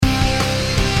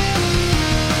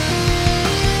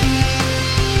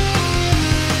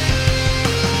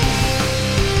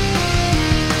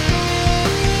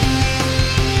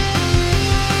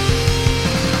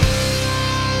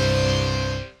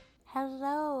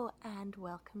and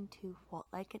welcome to What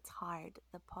Like It's Hard,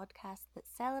 the podcast that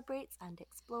celebrates and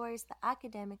explores the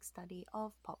academic study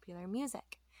of popular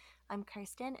music. I'm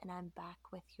Kirsten, and I'm back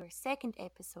with your second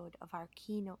episode of our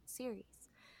keynote series.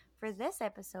 For this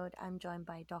episode, I'm joined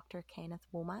by Dr. Kenneth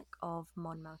Womack of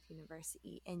Monmouth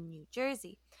University in New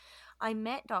Jersey. I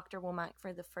met Dr. Womack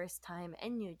for the first time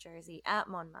in New Jersey at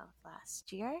Monmouth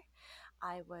last year.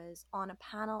 I was on a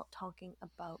panel talking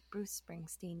about Bruce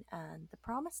Springsteen and the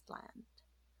Promised Land.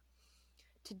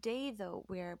 Today, though,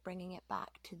 we're bringing it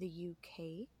back to the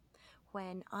UK.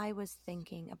 When I was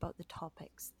thinking about the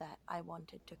topics that I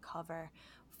wanted to cover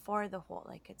for the What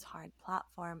Like It's Hard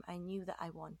platform, I knew that I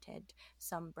wanted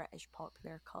some British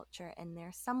popular culture in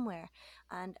there somewhere,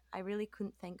 and I really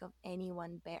couldn't think of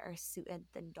anyone better suited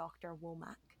than Dr.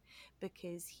 Womack,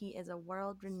 because he is a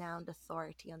world-renowned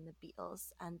authority on the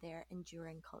Beatles and their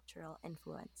enduring cultural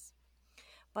influence.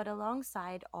 But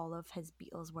alongside all of his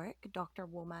Beatles work, Dr.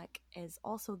 Womack is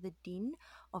also the Dean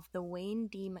of the Wayne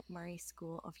D. McMurray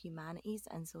School of Humanities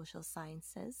and Social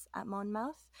Sciences at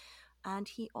Monmouth, and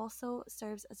he also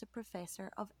serves as a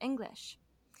professor of English.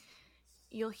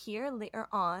 You'll hear later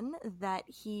on that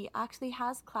he actually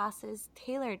has classes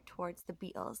tailored towards the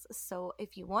Beatles. So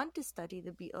if you want to study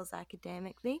the Beatles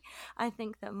academically, I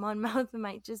think that Monmouth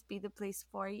might just be the place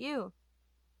for you.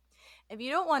 If you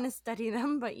don't want to study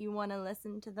them, but you want to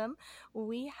listen to them,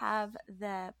 we have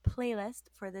the playlist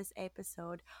for this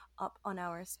episode up on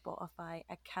our Spotify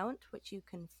account, which you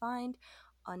can find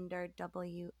under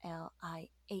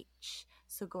WLIH.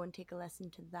 So go and take a listen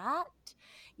to that.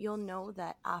 You'll know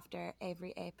that after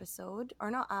every episode, or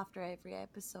not after every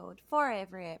episode, for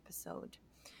every episode,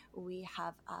 we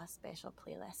have a special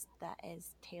playlist that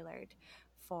is tailored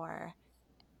for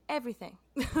everything.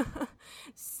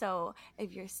 So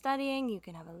if you're studying, you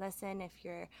can have a listen. If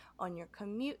you're on your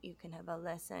commute, you can have a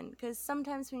listen, because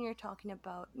sometimes when you're talking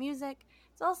about music,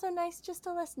 it's also nice just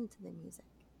to listen to the music.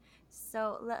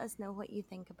 So let us know what you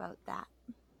think about that.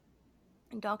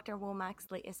 Dr. Womack's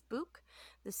latest book,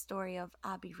 The Story of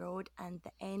Abbey Road and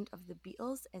the End of the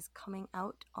Beatles, is coming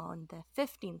out on the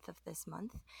 15th of this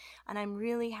month, and I'm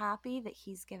really happy that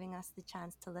he's giving us the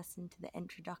chance to listen to the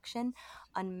introduction,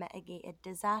 Unmitigated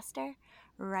Disaster,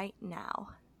 right now.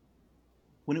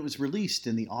 When it was released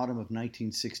in the autumn of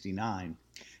 1969,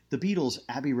 the Beatles'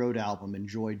 Abbey Road album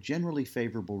enjoyed generally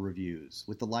favorable reviews,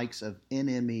 with the likes of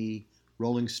NME,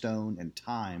 Rolling Stone, and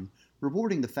Time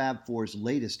rewarding the Fab Four's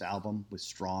latest album with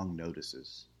strong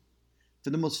notices.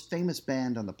 For the most famous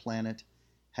band on the planet,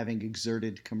 having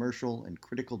exerted commercial and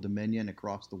critical dominion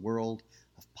across the world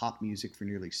of pop music for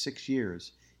nearly 6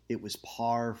 years, it was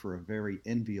par for a very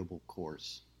enviable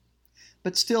course.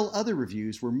 But still, other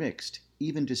reviews were mixed,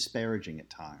 even disparaging at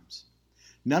times.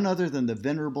 None other than the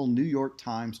venerable New York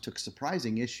Times took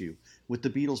surprising issue with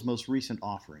the Beatles' most recent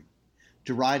offering,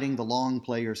 deriding the long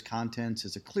player's contents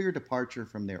as a clear departure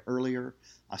from their earlier,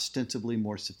 ostensibly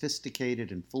more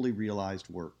sophisticated and fully realized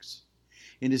works.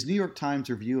 In his New York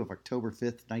Times review of October 5,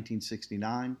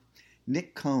 1969,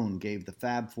 Nick Cohn gave the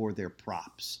Fab Four their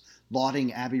props,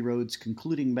 lauding Abbey Road's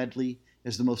concluding medley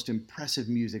as the most impressive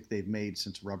music they've made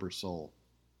since Rubber Soul.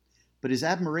 But his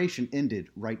admiration ended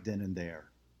right then and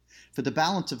there. For the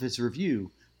balance of his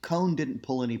review, Cohn didn't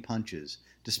pull any punches,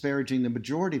 disparaging the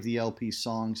majority of the LP's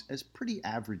songs as pretty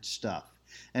average stuff,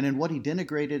 and in what he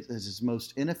denigrated as his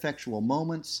most ineffectual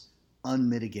moments,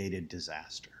 unmitigated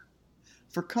disaster.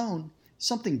 For Cohn,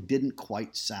 something didn't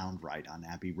quite sound right on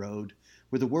Abbey Road,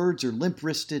 where the words are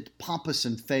limp-wristed, pompous,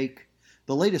 and fake.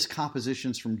 The latest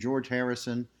compositions from George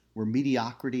Harrison were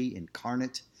mediocrity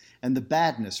incarnate, and the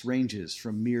badness ranges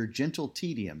from mere gentle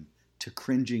tedium to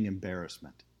cringing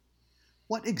embarrassment.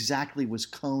 What exactly was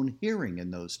Cohn hearing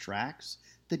in those tracks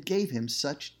that gave him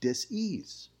such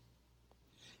dis-ease?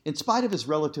 In spite of his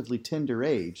relatively tender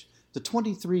age, the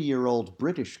 23-year-old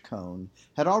British Cohn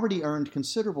had already earned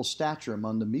considerable stature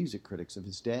among the music critics of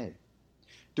his day.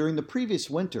 During the previous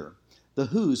winter, The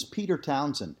Who's Peter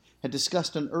Townsend had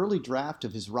discussed an early draft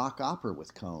of his rock opera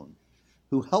with Cohn,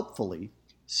 who helpfully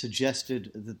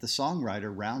suggested that the songwriter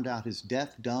round out his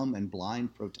deaf, dumb, and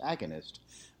blind protagonist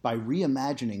by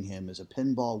reimagining him as a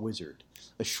pinball wizard,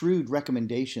 a shrewd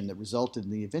recommendation that resulted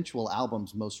in the eventual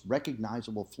album's most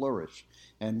recognizable flourish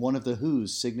and one of The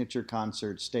Who's signature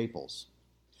concert staples.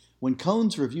 When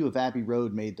Cohn's review of Abbey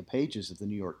Road made the pages of the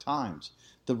New York Times,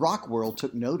 the rock world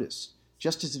took notice,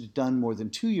 just as it had done more than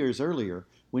 2 years earlier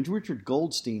when Richard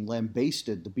Goldstein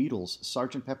lambasted the Beatles'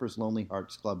 Sgt. Pepper's Lonely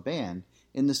Hearts Club Band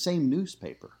in the same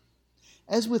newspaper.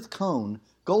 As with Cohn,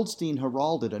 Goldstein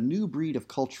heralded a new breed of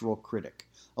cultural critic,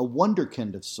 a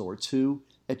wunderkind of sorts who,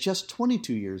 at just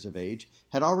 22 years of age,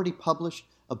 had already published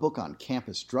a book on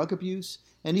campus drug abuse,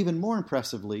 and even more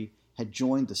impressively, had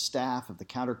joined the staff of the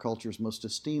counterculture's most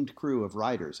esteemed crew of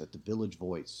writers at the Village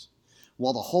Voice.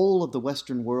 While the whole of the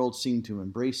Western world seemed to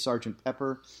embrace Sgt.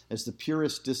 Pepper as the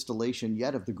purest distillation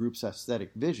yet of the group's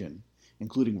aesthetic vision,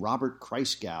 including Robert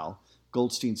Christgau,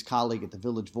 Goldstein's colleague at the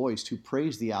Village Voice, who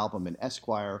praised the album in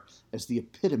Esquire as the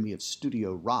epitome of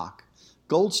studio rock,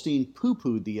 Goldstein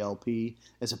poo-pooed the LP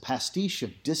as a pastiche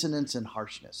of dissonance and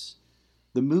harshness.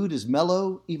 The mood is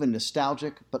mellow, even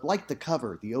nostalgic, but like the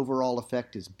cover, the overall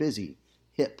effect is busy,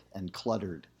 hip, and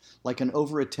cluttered. Like an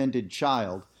overattended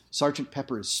child, Sgt.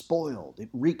 Pepper is spoiled. It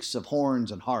reeks of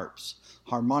horns and harps,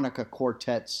 harmonica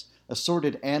quartets,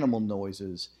 assorted animal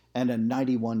noises, and a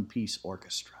 91-piece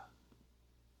orchestra.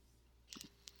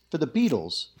 For the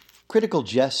Beatles, critical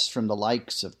jests from the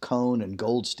likes of Cohn and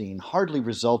Goldstein hardly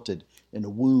resulted in a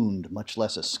wound, much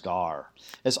less a scar.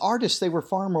 As artists, they were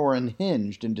far more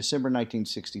unhinged in December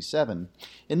 1967,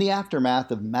 in the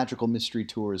aftermath of Magical Mystery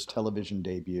Tour's television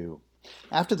debut.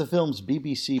 After the film's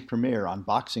BBC premiere on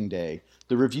Boxing Day,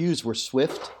 the reviews were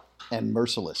swift and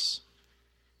merciless.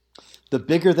 "The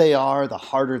bigger they are, the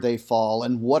harder they fall,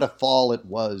 and what a fall it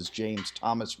was," James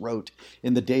Thomas wrote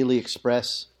in the Daily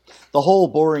Express. "The whole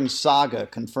boring saga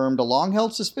confirmed a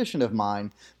long-held suspicion of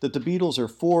mine that the Beatles are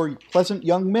four pleasant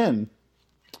young men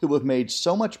who have made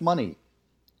so much money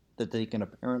that they can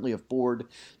apparently afford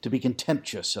to be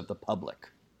contemptuous of the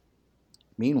public."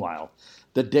 Meanwhile,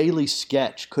 the Daily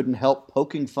Sketch couldn't help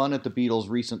poking fun at the Beatles'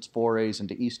 recent forays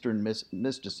into Eastern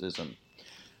mysticism.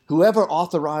 "Whoever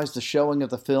authorized the showing of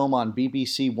the film on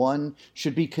BBC One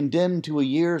should be condemned to a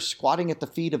year squatting at the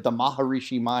feet of the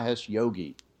Maharishi Mahesh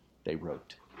Yogi," they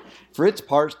wrote. For its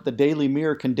part, the Daily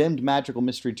Mirror condemned Magical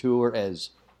Mystery Tour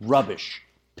as rubbish,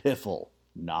 piffle,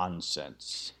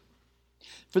 nonsense.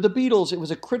 For the Beatles, it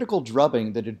was a critical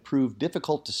drubbing that had proved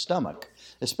difficult to stomach,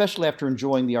 especially after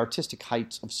enjoying the artistic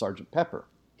heights of Sgt. Pepper.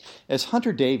 As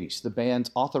Hunter Davies, the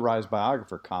band's authorized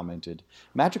biographer, commented,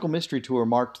 Magical Mystery Tour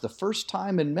marked the first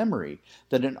time in memory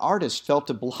that an artist felt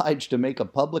obliged to make a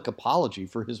public apology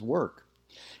for his work.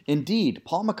 Indeed,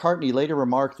 Paul McCartney later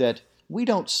remarked that, "We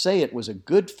don't say it was a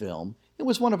good film, it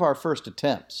was one of our first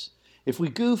attempts. If we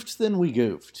goofed, then we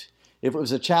goofed. If it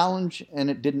was a challenge and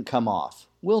it didn't come off,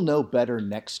 we'll know better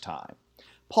next time."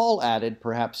 Paul added,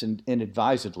 perhaps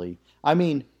inadvisedly, "I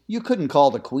mean, you couldn't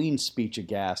call the Queen's speech a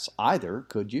gas either,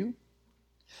 could you?"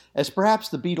 As perhaps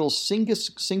the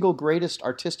Beatles' single greatest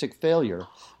artistic failure,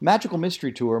 Magical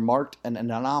Mystery Tour marked an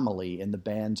anomaly in the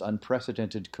band's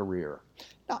unprecedented career.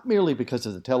 Not merely because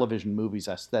of the television movie's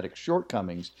aesthetic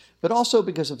shortcomings, but also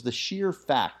because of the sheer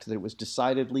fact that it was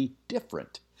decidedly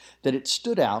different, that it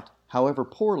stood out, however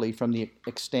poorly, from the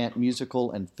extant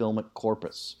musical and filmic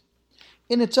corpus.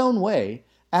 In its own way,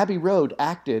 Abbey Road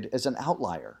acted as an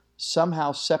outlier,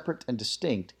 somehow separate and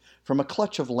distinct from a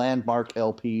clutch of landmark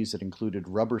LPs that included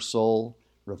Rubber Soul,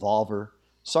 Revolver,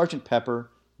 Sgt.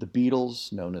 Pepper, The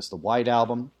Beatles, known as the White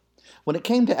Album. When it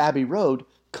came to Abbey Road,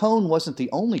 Cohn wasn't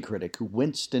the only critic who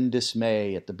winced in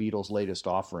dismay at the Beatles' latest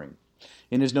offering.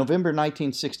 In his November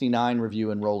 1969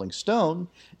 review in Rolling Stone,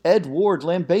 Ed Ward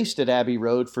lambasted Abbey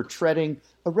Road for treading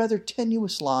a rather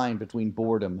tenuous line between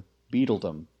boredom,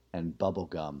 Beatledom, and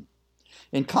bubblegum.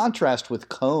 In contrast with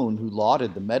Cohn, who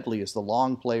lauded the medley as the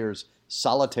long player's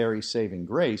solitary saving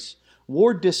grace,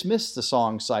 Ward dismissed the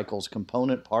song cycle's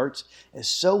component parts as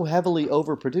so heavily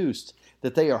overproduced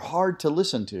that they are hard to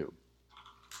listen to.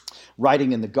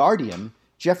 Writing in The Guardian,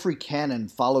 Geoffrey Cannon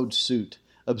followed suit,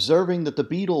 observing that the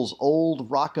Beatles' old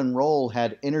rock and roll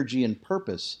had energy and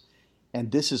purpose,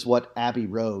 and this is what Abbey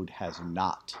Road has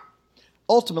not.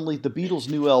 Ultimately, the Beatles'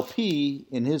 new LP,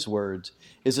 in his words,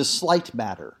 is a slight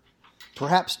matter.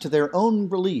 Perhaps to their own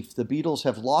relief, the Beatles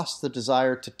have lost the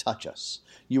desire to touch us.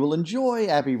 You will enjoy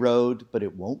Abbey Road, but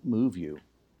it won't move you.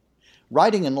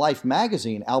 Writing in Life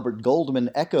magazine, Albert Goldman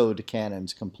echoed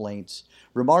Cannon's complaints,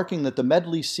 remarking that the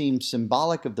medley seemed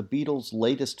symbolic of the Beatles'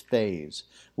 latest phase,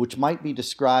 which might be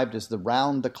described as the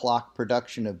round-the-clock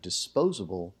production of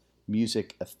disposable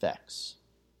music effects.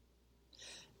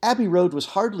 Abbey Road was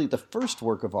hardly the first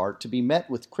work of art to be met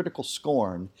with critical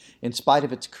scorn, in spite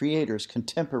of its creator's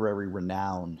contemporary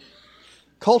renown.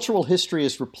 Cultural history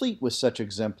is replete with such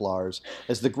exemplars,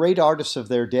 as the great artists of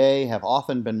their day have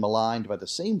often been maligned by the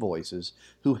same voices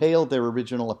who hailed their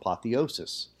original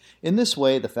apotheosis. In this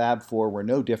way, the Fab Four were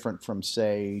no different from,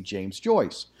 say, James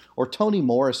Joyce or Toni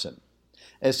Morrison.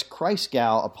 As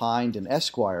Christgau opined in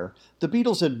Esquire, the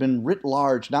Beatles had been writ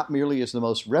large not merely as the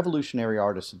most revolutionary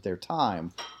artists of their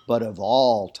time, but of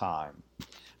all time.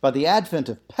 By the advent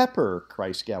of Pepper,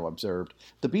 Christgau observed,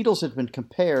 the Beatles had been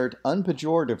compared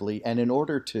unpejoratively and in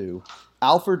order to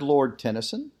Alfred Lord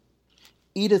Tennyson,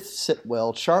 Edith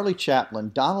Sitwell, Charlie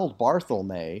Chaplin, Donald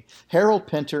Barthelme, Harold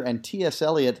Pinter, and T.S.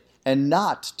 Eliot, and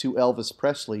not to Elvis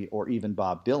Presley or even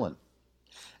Bob Dylan.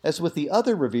 As with the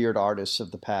other revered artists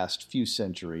of the past few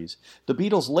centuries, the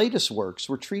Beatles' latest works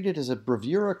were treated as a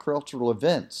bravura cultural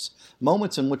events,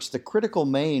 moments in which the critical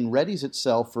main readies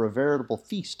itself for a veritable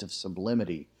feast of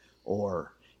sublimity,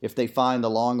 or, if they find the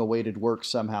long-awaited work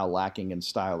somehow lacking in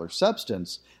style or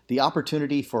substance, the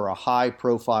opportunity for a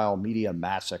high-profile media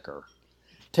massacre.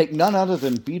 Take none other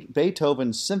than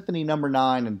Beethoven's Symphony No.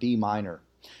 9 in D minor.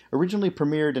 Originally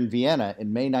premiered in Vienna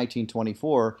in May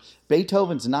 1924,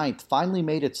 Beethoven's Ninth finally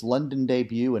made its London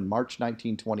debut in March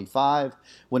 1925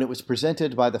 when it was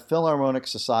presented by the Philharmonic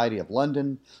Society of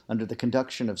London under the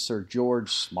conduction of Sir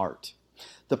George Smart.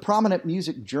 The prominent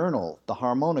music journal, the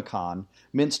Harmonicon,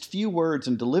 minced few words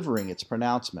in delivering its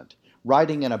pronouncement,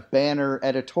 writing in a banner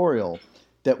editorial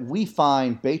that we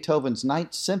find Beethoven's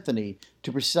Ninth Symphony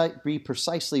to be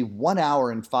precisely 1 hour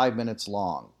and 5 minutes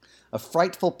long. A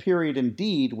frightful period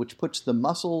indeed, which puts the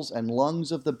muscles and lungs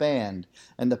of the band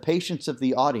and the patience of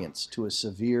the audience to a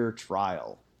severe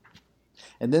trial.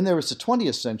 And then there was the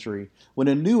 20th century, when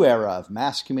a new era of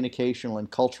mass communication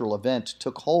and cultural event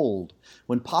took hold,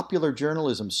 when popular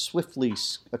journalism swiftly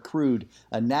accrued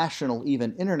a national,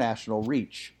 even international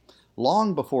reach.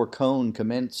 Long before Cohn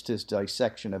commenced his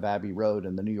dissection of Abbey Road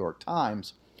in the New York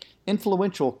Times,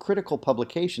 influential critical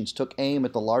publications took aim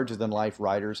at the larger-than-life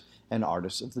writers and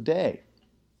artists of the day.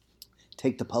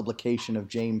 Take the publication of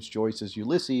James Joyce's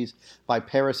Ulysses by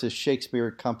Paris's Shakespeare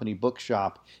Company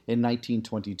Bookshop in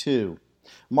 1922.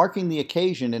 Marking the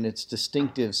occasion in its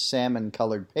distinctive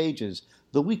salmon-colored pages,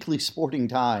 the Weekly Sporting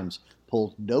Times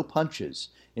pulled no punches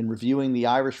in reviewing the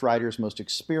Irish writer's most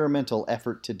experimental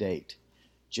effort to date.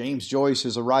 James Joyce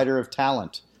is a writer of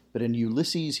talent, but in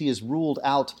Ulysses he has ruled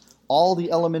out all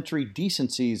the elementary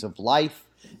decencies of life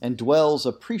and dwells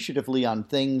appreciatively on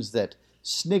things that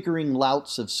sniggering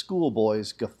louts of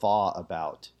schoolboys guffaw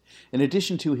about. In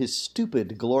addition to his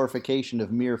stupid glorification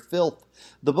of mere filth,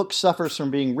 the book suffers from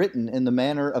being written in the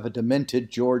manner of a demented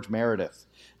George Meredith.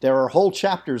 There are whole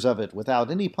chapters of it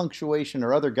without any punctuation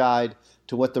or other guide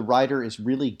to what the writer is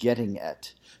really getting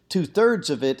at. 2/3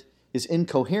 of it is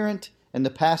incoherent, and the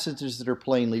passages that are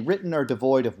plainly written are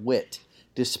devoid of wit,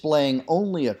 displaying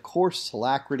only a coarse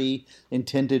alacrity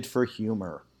intended for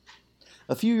humor.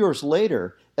 A few years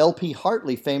later, L.P.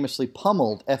 Hartley famously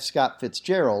pummeled F. Scott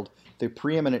Fitzgerald, the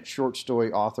preeminent short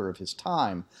story author of his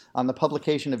time, on the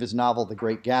publication of his novel The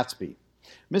Great Gatsby.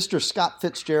 Mr. Scott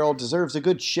Fitzgerald deserves a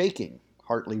good shaking,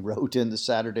 Hartley wrote in the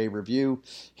Saturday Review.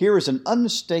 Here is an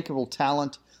unmistakable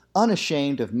talent,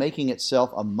 unashamed of making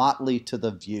itself a motley to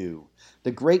the view.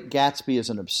 The Great Gatsby is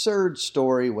an absurd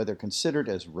story, whether considered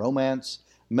as romance,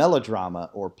 melodrama,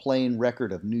 or plain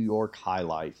record of New York high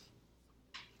life.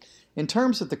 In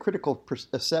terms of the critical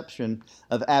perception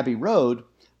of Abbey Road,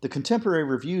 the contemporary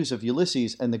reviews of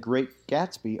Ulysses and The Great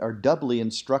Gatsby are doubly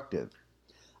instructive.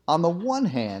 On the one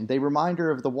hand, they remind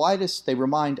us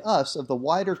of the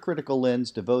wider critical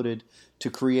lens devoted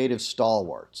to creative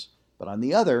stalwarts, but on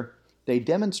the other, they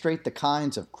demonstrate the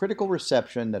kinds of critical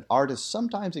reception that artists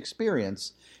sometimes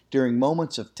experience during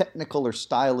moments of technical or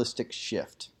stylistic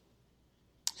shift.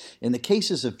 In the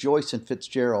cases of Joyce and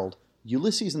Fitzgerald,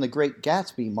 Ulysses and The Great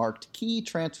Gatsby marked key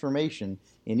transformation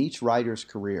in each writer's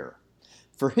career.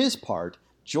 For his part,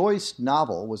 Joyce's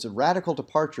novel was a radical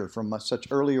departure from such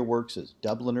earlier works as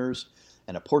Dubliners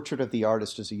and A Portrait of the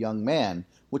Artist as a Young Man,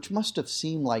 which must have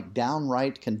seemed like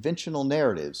downright conventional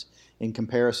narratives in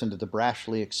comparison to the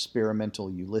brashly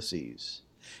experimental Ulysses.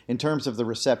 In terms of the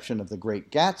reception of The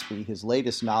Great Gatsby, his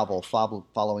latest novel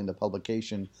following the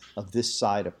publication of This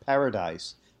Side of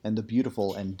Paradise and The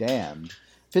Beautiful and Damned,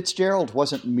 Fitzgerald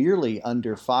wasn't merely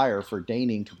under fire for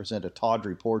deigning to present a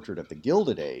tawdry portrait of the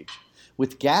Gilded Age.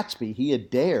 With Gatsby, he had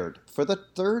dared, for the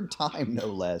third time no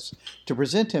less, to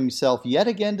present himself yet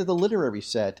again to the literary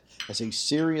set as a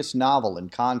serious novel in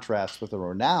contrast with the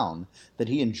renown that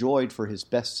he enjoyed for his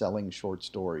best-selling short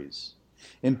stories.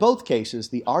 In both cases,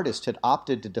 the artist had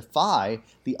opted to defy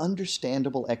the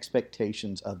understandable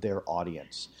expectations of their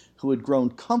audience, who had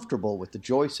grown comfortable with the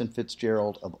Joyce and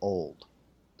Fitzgerald of old.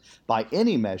 By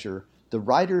any measure, the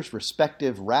writers'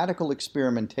 respective radical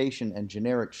experimentation and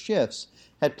generic shifts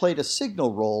had played a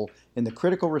signal role in the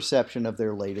critical reception of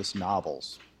their latest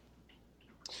novels.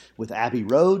 With Abbey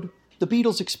Road, the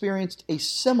Beatles experienced a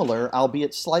similar,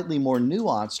 albeit slightly more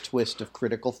nuanced, twist of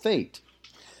critical fate.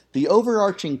 The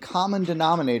overarching common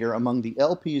denominator among the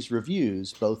LP's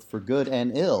reviews, both for good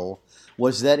and ill,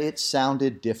 was that it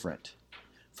sounded different.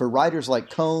 For writers like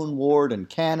Cohn, Ward, and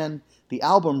Cannon, the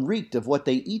album reeked of what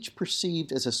they each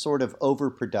perceived as a sort of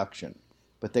overproduction.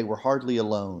 but they were hardly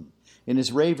alone. In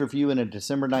his rave review in a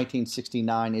December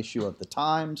 1969 issue of The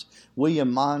Times,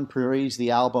 William Mann praised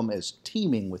the album as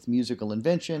teeming with musical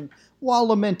invention, while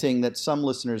lamenting that some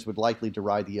listeners would likely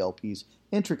deride the LP's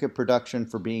intricate production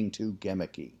for being too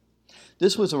gimmicky.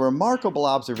 This was a remarkable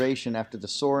observation after the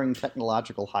soaring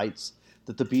technological heights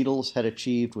that the Beatles had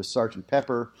achieved with Sgt.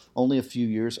 Pepper only a few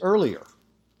years earlier.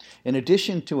 In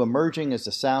addition to emerging as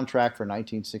the soundtrack for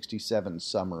 1967's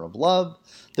Summer of Love,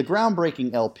 the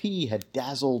groundbreaking LP had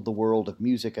dazzled the world of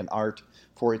music and art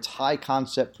for its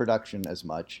high-concept production as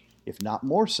much, if not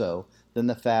more so, than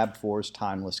the Fab Four's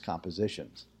timeless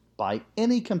compositions. By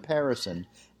any comparison,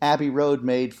 Abbey Road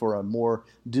made for a more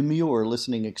demure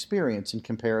listening experience in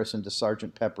comparison to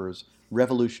Sgt. Pepper's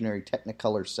revolutionary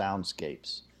Technicolor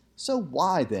soundscapes. So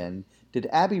why, then, did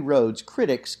Abbey Road's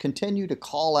critics continue to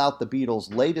call out the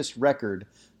Beatles' latest record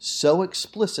so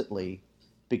explicitly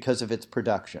because of its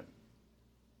production?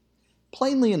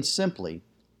 Plainly and simply,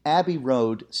 Abbey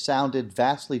Road sounded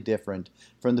vastly different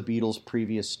from the Beatles'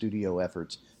 previous studio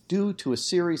efforts due to a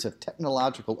series of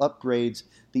technological upgrades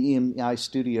the EMI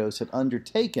Studios had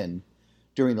undertaken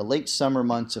during the late summer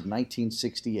months of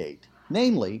 1968,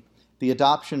 namely, the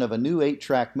adoption of a new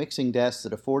 8-track mixing desk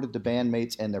that afforded the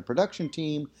bandmates and their production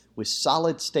team with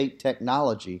solid-state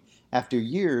technology after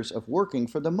years of working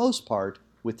for the most part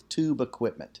with tube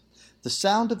equipment. The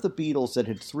sound of the Beatles that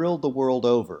had thrilled the world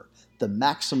over, the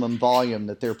maximum volume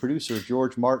that their producer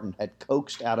George Martin had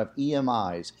coaxed out of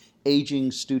EMI's aging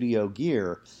studio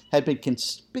gear, had been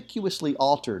conspicuously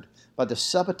altered by the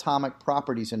subatomic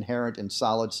properties inherent in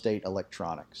solid-state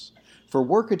electronics. For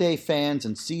workaday fans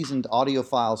and seasoned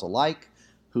audiophiles alike,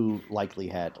 who likely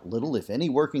had little, if any,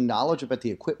 working knowledge about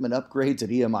the equipment upgrades at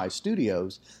EMI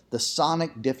Studios, the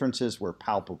sonic differences were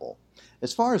palpable.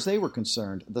 As far as they were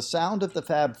concerned, the sound of the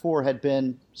Fab Four had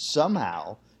been,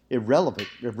 somehow,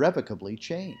 irrevocably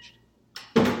changed.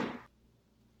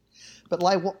 But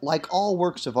like all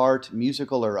works of art,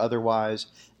 musical or otherwise,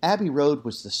 Abbey Road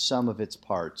was the sum of its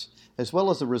parts, as well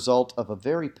as the result of a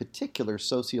very particular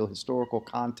socio-historical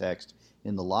context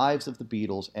in the lives of the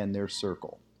Beatles and their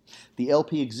circle. The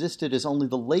LP existed as only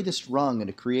the latest rung in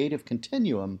a creative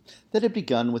continuum that had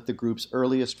begun with the group's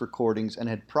earliest recordings and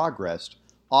had progressed,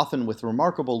 often with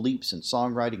remarkable leaps in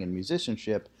songwriting and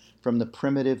musicianship, from the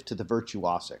primitive to the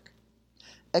virtuosic.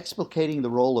 Explicating the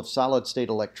role of solid-state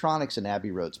electronics in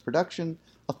Abbey Road's production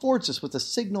affords us with a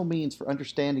signal means for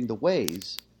understanding the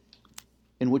ways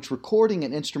in which recording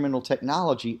and instrumental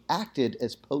technology acted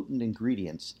as potent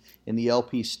ingredients in the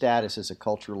LP's status as a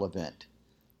cultural event.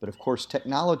 But of course,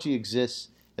 technology exists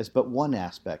as but one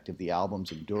aspect of the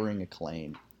album's enduring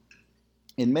acclaim.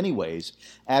 In many ways,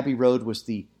 Abbey Road was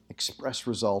the express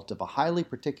result of a highly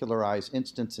particularized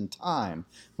instance in time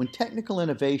when technical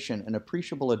innovation and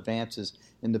appreciable advances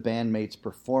in the bandmates'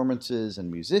 performances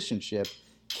and musicianship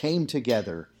came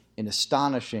together in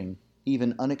astonishing,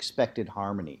 even unexpected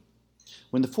harmony.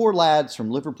 When the four lads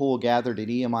from Liverpool gathered at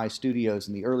EMI Studios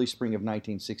in the early spring of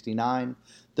 1969,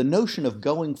 the notion of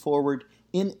going forward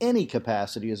in any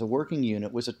capacity as a working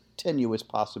unit was a tenuous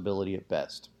possibility at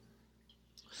best.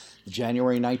 The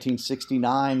January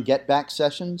 1969 Get Back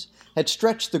sessions had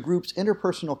stretched the group's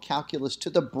interpersonal calculus to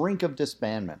the brink of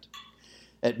disbandment.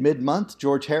 At mid-month,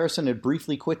 George Harrison had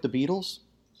briefly quit the Beatles,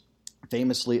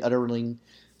 famously uttering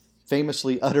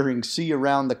 "See you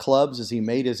around the clubs" as he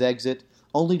made his exit,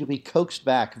 only to be coaxed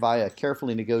back via a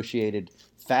carefully negotiated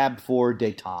Fab Four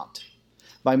détente.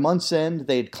 By month's end,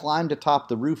 they had climbed atop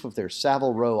the roof of their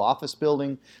Savile Row office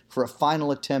building for a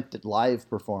final attempt at live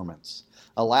performance.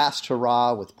 A last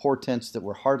hurrah with portents that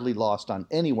were hardly lost on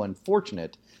anyone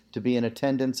fortunate to be in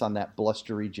attendance on that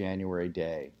blustery January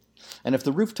day. And if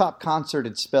the rooftop concert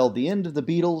had spelled the end of the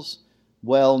Beatles,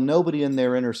 well, nobody in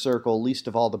their inner circle, least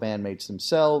of all the bandmates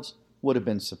themselves, would have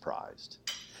been surprised.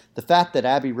 The fact that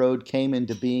Abbey Road came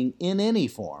into being in any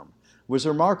form was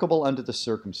remarkable under the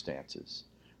circumstances.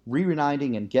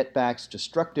 Reuniting in Get Back's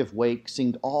destructive wake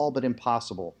seemed all but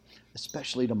impossible,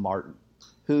 especially to Martin,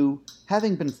 who,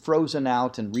 having been frozen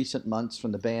out in recent months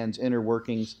from the band's inner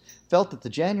workings, felt that the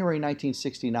January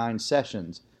 1969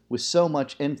 sessions, with so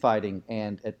much infighting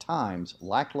and, at times,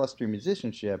 lackluster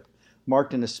musicianship,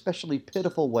 marked an especially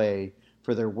pitiful way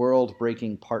for their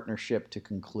world-breaking partnership to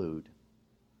conclude.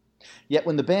 Yet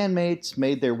when the bandmates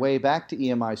made their way back to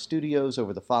EMI Studios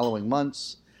over the following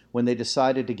months, when they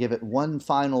decided to give it one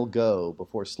final go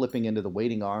before slipping into the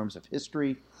waiting arms of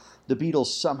history, the Beatles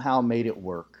somehow made it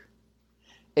work.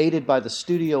 Aided by the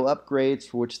studio upgrades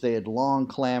for which they had long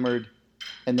clamored,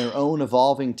 and their own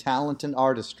evolving talent and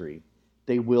artistry,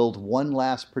 they willed one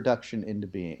last production into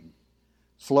being.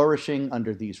 Flourishing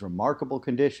under these remarkable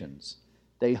conditions,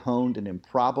 they honed an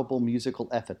improbable musical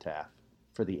epitaph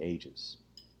for the ages.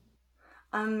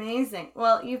 Amazing.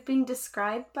 Well, you've been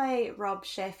described by Rob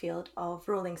Sheffield of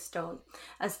Rolling Stone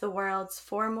as the world's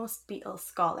foremost Beatles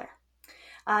scholar.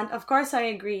 And of course I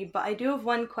agree, but I do have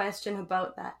one question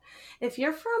about that. If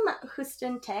you're from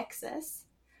Houston, Texas,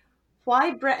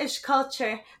 why British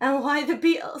culture and why the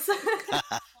Beatles?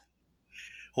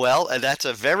 Well, that's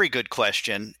a very good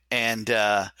question. And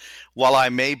while I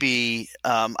may be,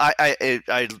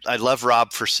 I love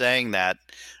Rob for saying that.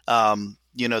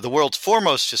 The world's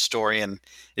foremost historian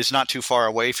is not too far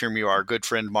away from you, our good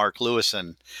friend Mark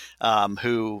Lewison,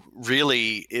 who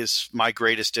really is my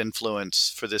greatest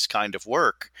influence for this kind of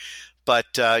work. But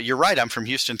you're right. I'm from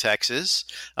Houston, Texas.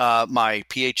 My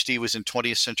PhD was in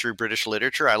 20th century British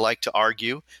literature. I like to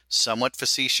argue, somewhat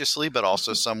facetiously, but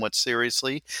also somewhat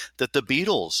seriously, that the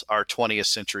Beatles are 20th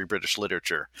century British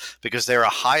literature because they're a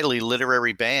highly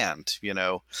literary band.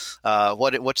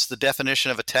 What's the definition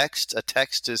of a text? A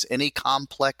text is any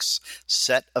complex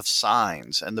set of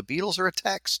signs, and the Beatles are a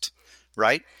text,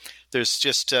 right?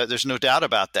 There's no doubt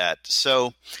about that.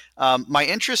 So my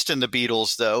interest in the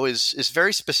Beatles, though, is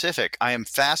very specific. I am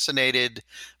fascinated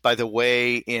by the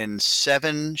way in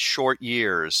 7 short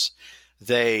years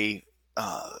they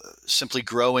simply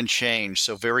grow and change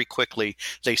so very quickly.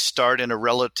 They start in a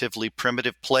relatively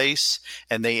primitive place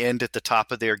and they end at the top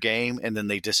of their game, and then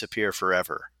they disappear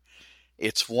forever.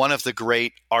 It's one of the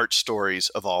great art stories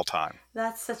of all time.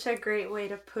 That's such a great way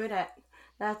to put it.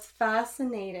 That's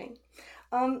fascinating.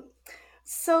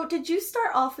 So did you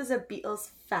start off as a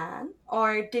Beatles fan,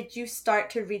 or did you start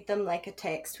to read them like a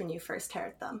text when you first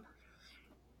heard them?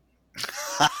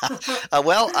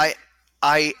 Well,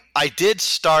 I did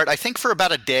start, I think for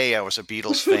about a day I was a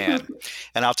Beatles fan,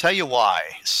 and I'll tell you why.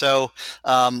 So,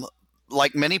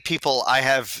 like many people, I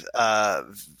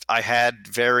had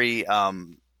very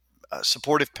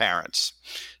supportive parents.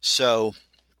 So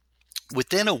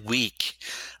within a week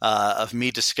of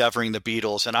me discovering the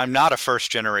Beatles, and I'm not a first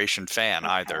generation fan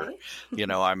either.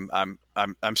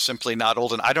 I'm simply not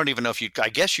old, and I don't even know if I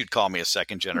guess you'd call me a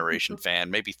second generation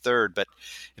fan, maybe third, but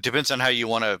it depends on how you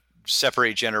want to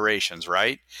separate generations,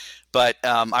 right? But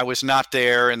I was not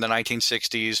there in the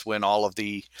 1960s when all of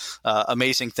the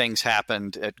amazing things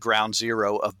happened at ground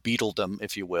zero of Beatledom,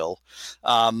 if you will.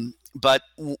 But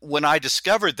when I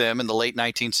discovered them in the late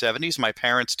 1970s, my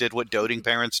parents did what doting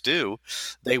parents do.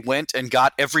 They went and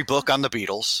got every book on the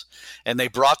Beatles, and they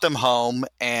brought them home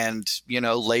and,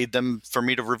 laid them for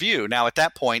me to review. Now, at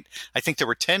that point, I think there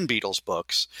were 10 Beatles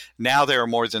books. Now there are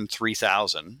more than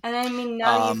 3,000. And I mean,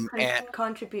 now you've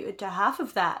contributed to half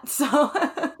of that. So,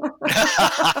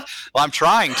 well, I'm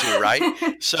trying to, right?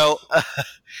 So,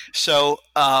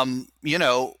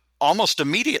 almost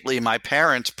immediately, my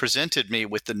parents presented me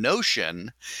with the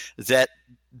notion that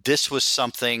this was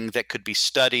something that could be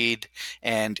studied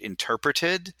and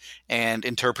interpreted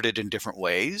in different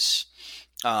ways,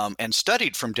 and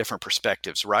studied from different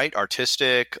perspectives, right?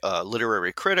 Artistic,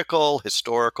 literary critical,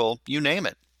 historical, you name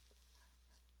it.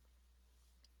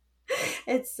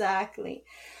 Exactly.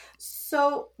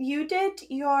 So you did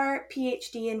your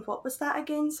PhD in, what was that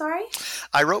again? Sorry?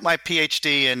 I wrote my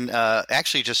PhD in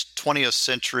actually just 20th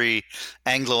century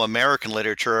Anglo-American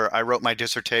literature. I wrote my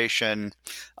dissertation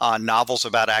on novels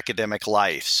about academic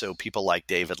life. So people like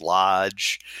David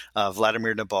Lodge,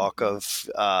 Vladimir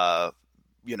Nabokov,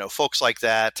 folks like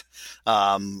that.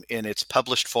 In its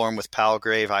published form with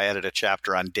Palgrave, I added a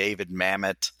chapter on David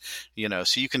Mamet.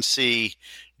 So you can see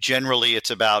generally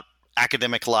it's about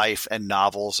academic life and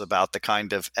novels about the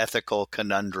kind of ethical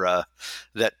conundra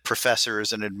that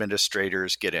professors and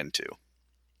administrators get into.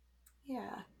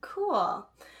 Yeah, cool.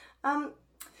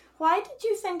 Why did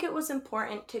you think it was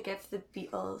important to give the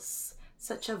Beatles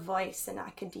such a voice in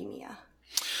academia?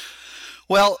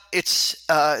 Well, this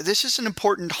is an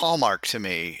important hallmark to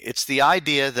me. It's the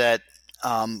idea that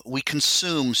we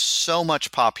consume so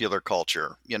much popular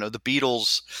culture. The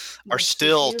Beatles are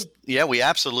still, we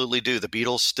absolutely do. The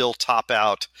Beatles still top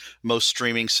out most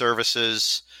streaming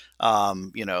services,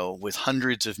 with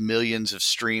hundreds of millions of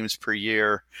streams per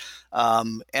year.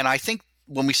 And I think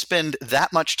when we spend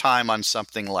that much time on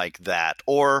something like that,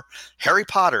 or Harry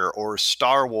Potter, or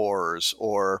Star Wars,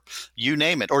 or you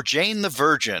name it, or Jane the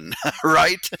Virgin,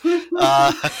 right?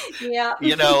 Yeah.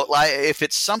 If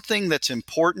it's something that's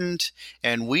important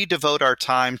and we devote our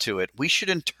time to it, we should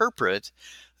interpret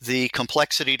the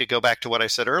complexity, to go back to what I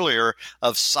said earlier,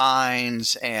 of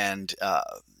signs and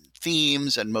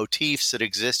themes and motifs that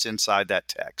exist inside that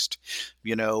text.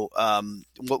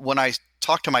 When I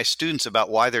talk to my students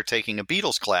about why they're taking a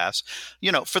Beatles class,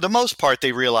 for the most part,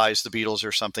 they realize the Beatles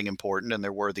are something important and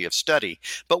they're worthy of study.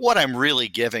 But what I'm really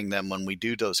giving them when we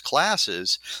do those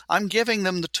classes, I'm giving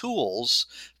them the tools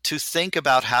to think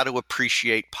about how to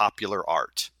appreciate popular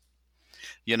art.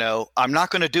 I'm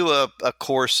not going to do a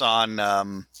course on,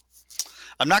 I'm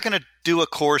not going to do a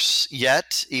course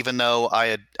yet, even though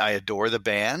I adore the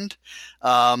band,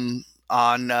 on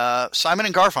Simon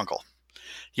and Garfunkel.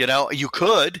 You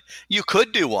could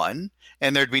do one,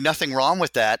 and there'd be nothing wrong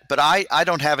with that, but I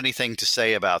don't have anything to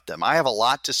say about them. I have a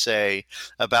lot to say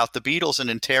about the Beatles and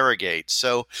Interrogate,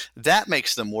 so that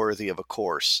makes them worthy of a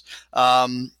course.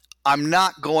 I'm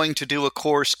not going to do a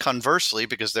course conversely,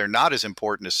 because they're not as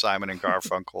important as Simon and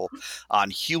Garfunkel,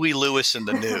 on Huey Lewis and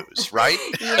the News, right?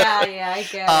 Yeah, I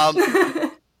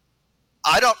guess.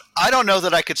 I don't know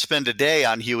that I could spend a day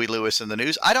on Huey Lewis and the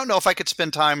News. I don't know if I could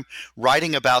spend time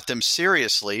writing about them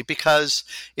seriously, because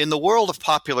in the world of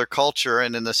popular culture,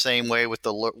 and in the same way with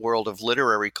the world of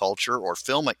literary culture or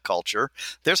filmic culture,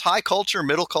 there's high culture,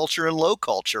 middle culture, and low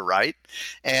culture, right?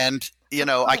 And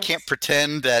I can't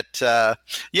pretend that,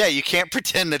 you can't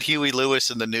pretend that Huey Lewis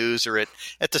and the News are at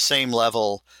the same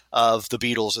level of the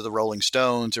Beatles or the Rolling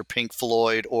Stones or Pink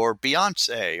Floyd or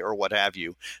Beyonce or what have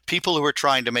you. People who are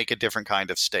trying to make a different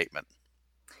kind of statement.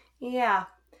 Yeah,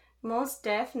 most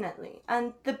definitely.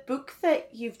 And the book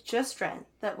that you've just read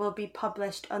that will be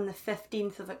published on the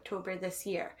 15th of October this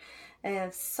year,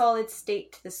 Solid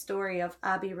State, the story of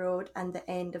Abbey Road and the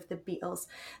end of the Beatles,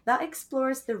 that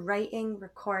explores the writing,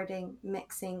 recording,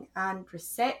 mixing and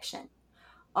reception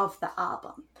of the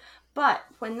album. But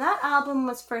when that album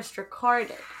was first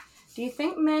recorded, do you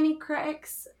think many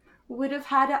critics would have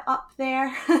had it up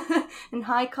there in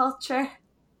high culture?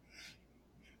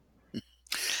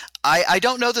 I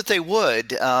don't know that they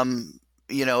would.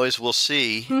 As we'll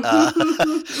see with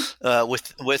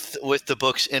the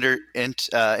book's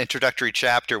introductory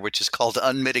chapter, which is called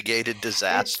Unmitigated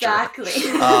Disaster. Exactly.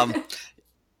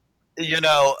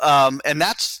 And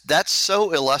that's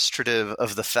so illustrative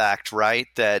of the fact, right,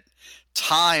 that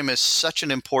time is such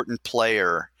an important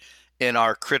player in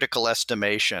our critical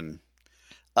estimation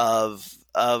of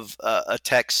a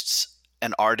text's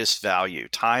and artist's value.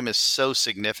 Time is so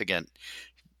significant.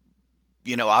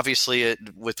 Obviously,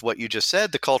 with what you just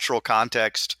said, the cultural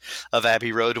context of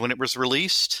Abbey Road when it was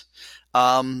released,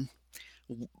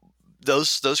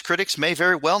 those critics may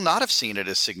very well not have seen it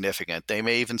as significant. They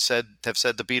may even have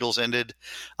said the Beatles ended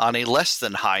on a less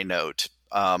than high note.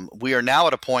 We are now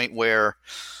at a point where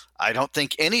I don't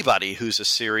think anybody who's a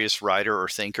serious writer or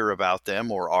thinker about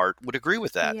them or art would agree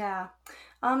with that. Yeah.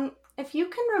 If you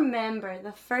can remember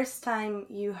the first time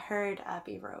you heard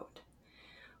Abbey Road,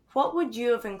 what would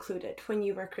you have included when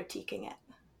you were critiquing it?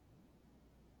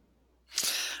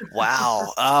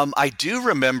 Wow. I do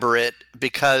remember it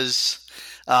because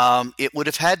it would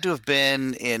have had to have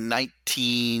been in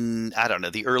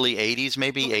the early 80s,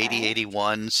 maybe, okay. 80,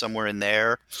 81, somewhere in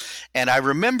there. And I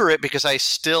remember it because I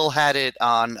still had it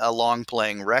on a long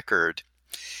playing record.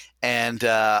 And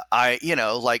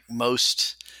like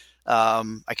most...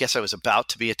 I guess I was about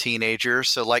to be a teenager,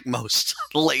 so like most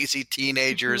lazy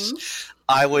teenagers,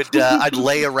 mm-hmm. I'd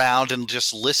lay around and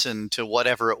just listen to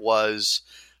whatever it was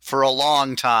for a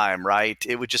long time, right?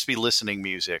 It would just be listening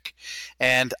music.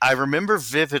 And I remember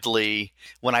vividly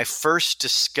when I first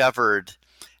discovered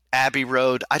Abbey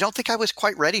Road, I don't think I was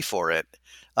quite ready for it.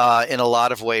 In a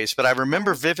lot of ways, but I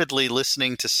remember vividly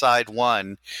listening to side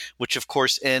one, which of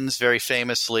course ends very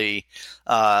famously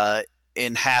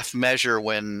in half measure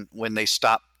when they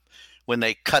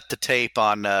cut the tape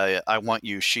on I Want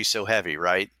You, She's So Heavy,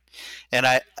 right? And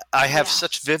I have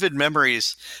such vivid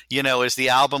memories, as the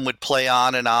album would play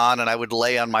on, and I would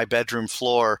lay on my bedroom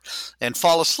floor and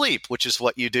fall asleep, which is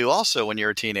what you do also when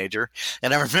you're a teenager.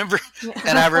 And I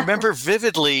remember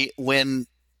vividly when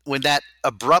that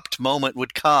abrupt moment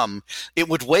would come, it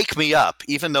would wake me up,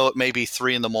 even though it may be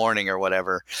 3 a.m. or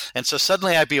whatever. And so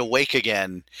suddenly I'd be awake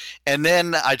again. And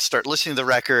then I'd start listening to the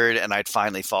record and I'd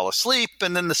finally fall asleep.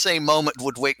 And then the same moment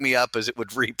would wake me up as it would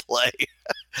replay.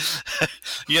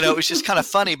 It was just kind of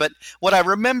funny. But what I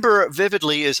remember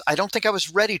vividly is I don't think I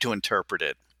was ready to interpret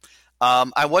it.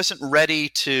 I wasn't ready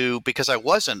to, because I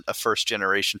wasn't a first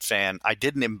generation fan. I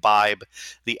didn't imbibe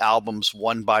the albums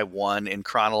one by one in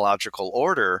chronological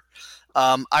order.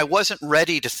 I wasn't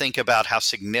ready to think about how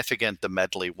significant the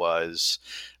medley was,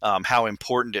 how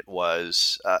important it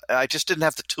was. I just didn't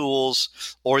have the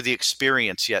tools or the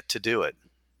experience yet to do it.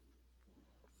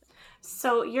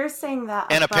 So you're saying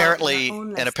that, and apparently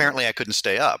I couldn't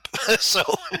stay up. So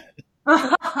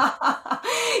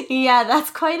Yeah,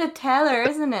 that's quite a teller,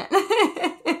 isn't it?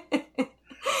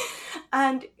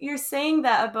 And you're saying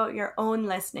that about your own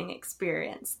listening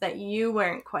experience, that you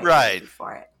weren't quite Right. ready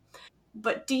for it.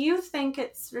 But do you think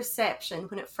its reception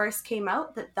when it first came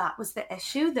out, that was the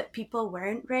issue, that people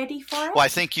weren't ready for it? Well, I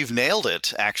think you've nailed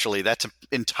it, actually. That's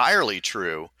entirely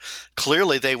true.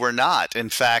 Clearly, they were not. In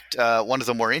fact, one of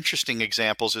the more interesting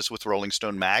examples is with Rolling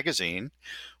Stone magazine,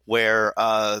 where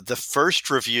the first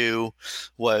review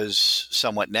was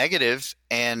somewhat negative,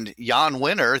 and Jan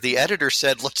Winter, the editor,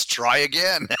 said, "Let's try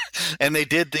again." And they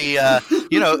did the,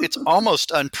 it's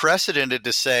almost unprecedented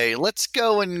to say, "Let's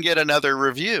go and get another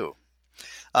review."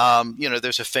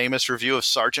 There's a famous review of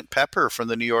Sgt. Pepper from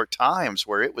the New York Times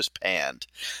where it was panned.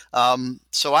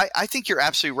 So I think you're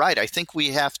absolutely right. I think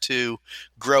we have to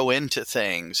grow into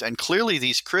things. And clearly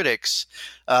these critics,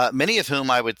 many of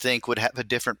whom I would think would have a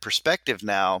different perspective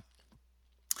now,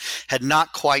 had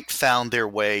not quite found their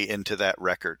way into that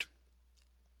record.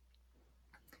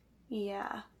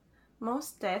 Yeah,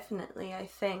 most definitely, I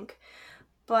think.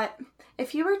 But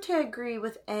if you were to agree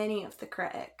with any of the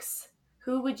critics,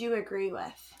 who would you agree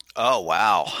with? Oh,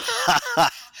 wow.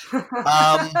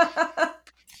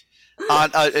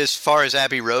 As far as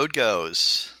Abbey Road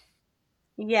goes.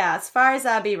 Yeah, as far as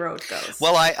Abbey Road goes.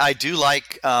 Well, I do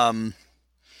like,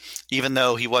 even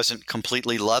though he wasn't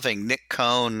completely loving, Nick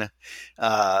Cohn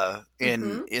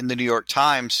in the New York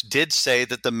Times did say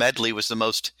that the medley was the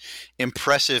most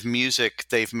impressive music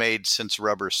they've made since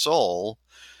Rubber Soul.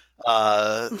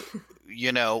 While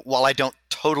I don't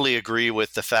totally agree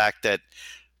with the fact that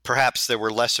perhaps there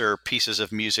were lesser pieces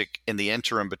of music in the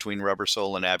interim between Rubber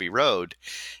Soul and Abbey Road,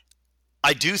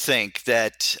 I do think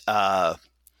that that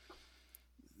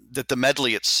the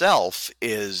medley itself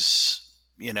is,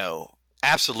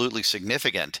 absolutely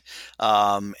significant,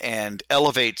 and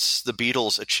elevates the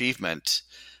Beatles' achievement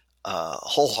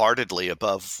wholeheartedly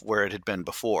above where it had been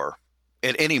before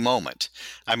at any moment.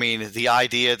 I mean, the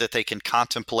idea that they can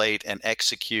contemplate and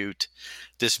execute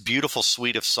this beautiful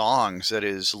suite of songs that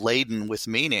is laden with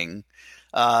meaning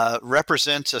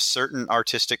represents a certain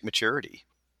artistic maturity.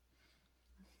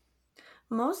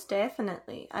 Most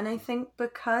definitely. And I think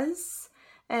because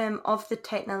of the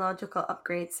technological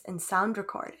upgrades in sound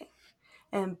recording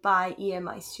by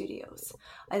EMI Studios,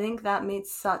 I think that made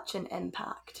such an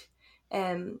impact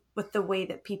with the way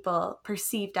that people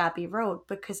perceived Abbey Road,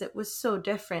 because it was so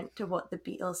different to what the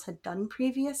Beatles had done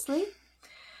previously.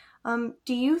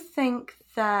 Do you think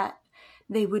that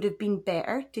they would have been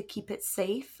better to keep it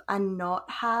safe and not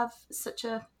have such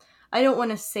a, I don't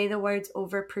want to say the words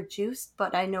overproduced,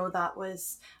 but I know that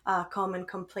was a common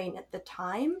complaint at the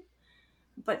time.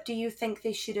 But do you think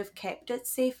they should have kept it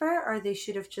safer, or they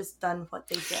should have just done what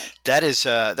they did? That's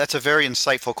a very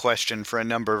insightful question for a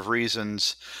number of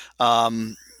reasons.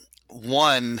 One,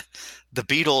 the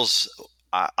Beatles,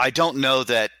 I don't know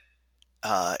that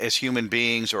as human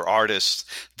beings or artists,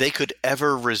 they could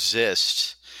ever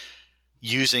resist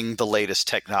using the latest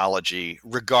technology,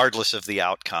 regardless of the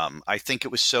outcome. I think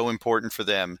it was so important for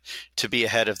them to be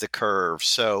ahead of the curve.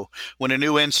 So when a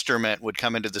new instrument would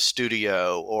come into the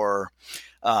studio or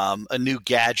a new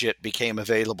gadget became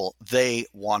available, they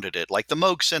wanted it. Like the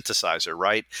Moog synthesizer,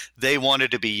 right? They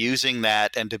wanted to be using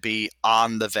that and to be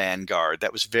on the vanguard.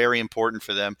 That was very important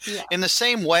for them. Yeah. In the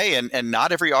same way, and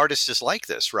not every artist is like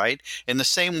this, right? In the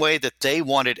same way that they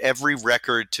wanted every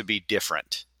record to be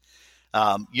different.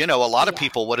 A lot of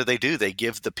people, what do? They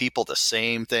give the people the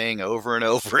same thing over and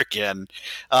over again,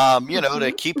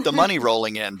 to keep the money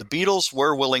rolling in. The Beatles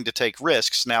were willing to take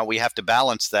risks. Now we have to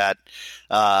balance that,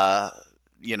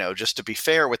 just to be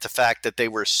fair with the fact that they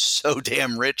were so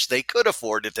damn rich, they could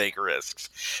afford to take risks,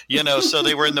 so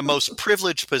they were in the most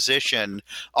privileged position,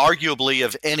 arguably,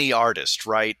 of any artist,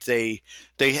 right? They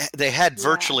had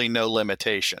virtually no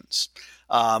limitations.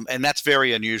 And that's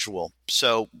very unusual.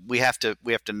 So we have to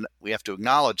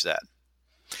acknowledge that.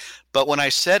 But when I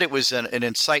said it was an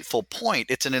insightful point,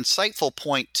 it's an insightful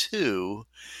point too,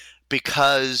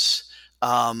 because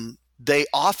they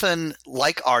often,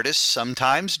 like artists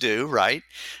sometimes do, right?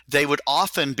 They would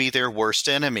often be their worst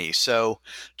enemy. So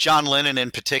John Lennon in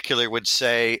particular would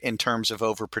say, in terms of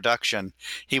overproduction,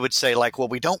 he would say, like, well,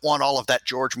 we don't want all of that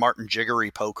George Martin jiggery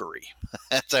pokery.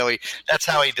 That's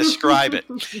how he described it.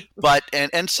 But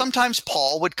and sometimes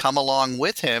Paul would come along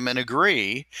with him and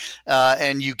agree,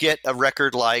 and you get a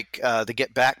record like the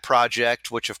Get Back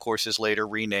Project, which of course is later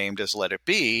renamed as Let It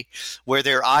Be, where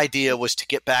their idea was to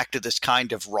get back to this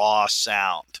kind of raw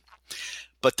sound.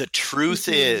 But the truth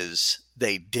is,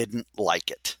 they didn't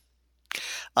like it.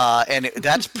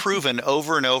 That's proven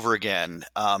over and over again.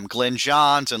 Glenn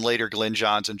Johns and later Glenn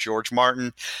Johns and George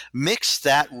Martin mixed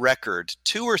that record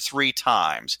 2 or 3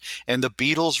 times, and the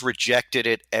Beatles rejected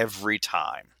it every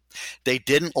time. They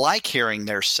didn't like hearing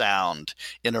their sound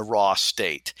in a raw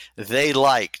state. They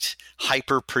liked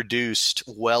hyper-produced,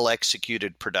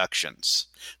 well-executed productions.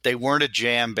 They weren't a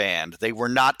jam band. They were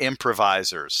not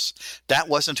improvisers. That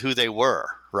wasn't who they were,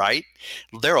 right?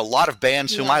 There are a lot of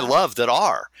bands whom I love that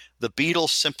are. The Beatles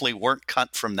simply weren't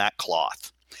cut from that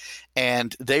cloth.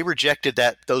 And they rejected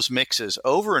those mixes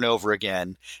over and over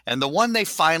again. And the one they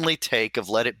finally take of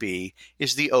Let It Be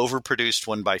is the overproduced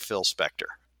one by Phil Spector.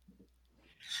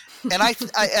 And I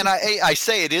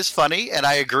say it is funny, and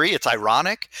I agree it's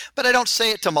ironic, but I don't say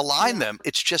it to malign them.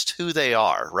 It's just who they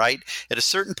are, right? At a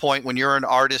certain point, when you're an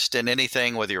artist in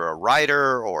anything, whether you're a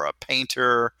writer or a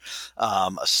painter, a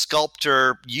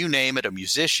sculptor, you name it, a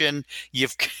musician, you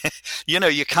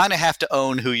kind of have to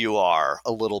own who you are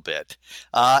a little bit.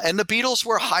 And the Beatles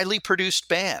were a highly produced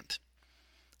band,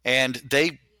 and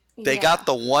they got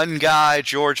the one guy,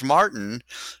 George Martin,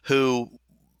 who,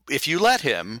 if you let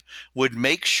him, would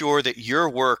make sure that your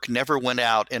work never went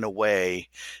out in a way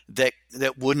that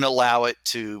wouldn't allow it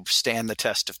to stand the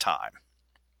test of time.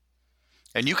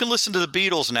 And you can listen to the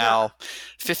Beatles now,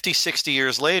 50, 60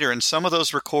 years later, and some of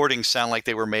those recordings sound like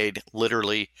they were made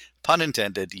literally, pun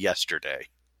intended, yesterday.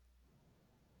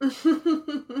 Well,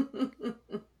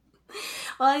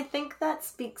 I think that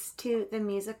speaks to the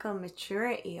musical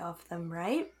maturity of them,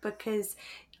 right? Because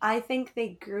I think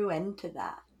they grew into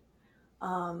that.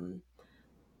 I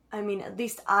mean, at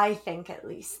least I think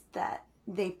that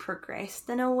they progressed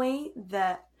in a way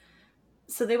that,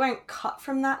 so they weren't cut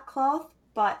from that cloth,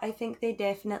 but I think they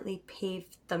definitely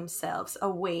paved themselves a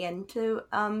way into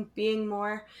being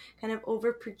more kind of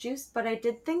overproduced. But I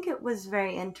did think it was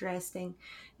very interesting,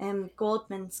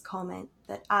 Goldman's comment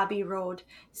that Abbey Road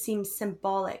seems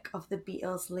symbolic of the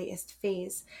Beatles' latest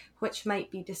phase, which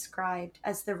might be described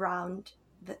as the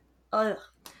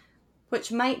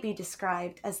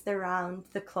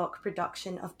round-the-clock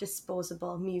production of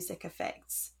disposable music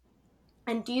effects.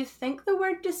 And do you think the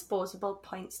word disposable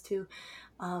points to,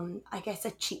 I guess,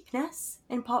 a cheapness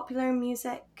in popular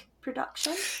music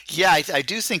production? Yeah, I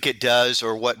do think it does,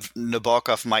 or what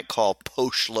Nabokov might call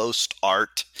Poschlost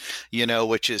art,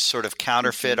 which is sort of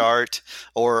counterfeit art,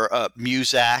 or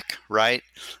Muzak, right?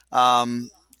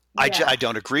 I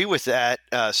don't agree with that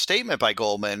statement by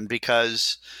Goldman,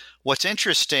 because what's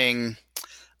interesting,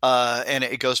 and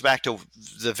it goes back to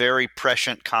the very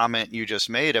prescient comment you just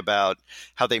made about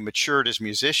how they matured as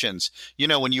musicians.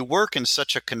 When you work in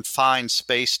such a confined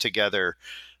space together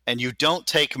and you don't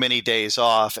take many days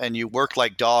off and you work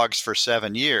like dogs for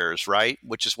 7 years, right?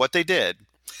 Which is what they did.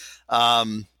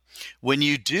 When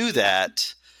you do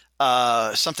that,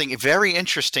 something very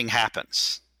interesting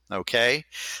happens. Okay.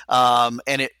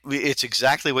 And it's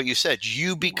exactly what you said.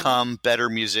 You become better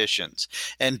musicians,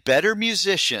 and better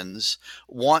musicians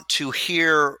want to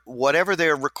hear whatever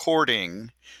they're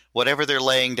recording, whatever they're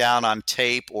laying down on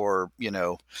tape or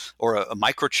a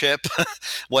microchip,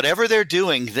 whatever they're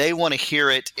doing, they want to hear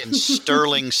it in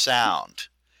sterling sound.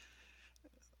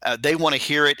 They want to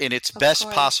hear it in its best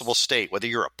possible state, whether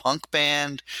you're a punk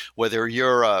band, whether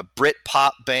you're a Brit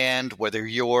pop band, whether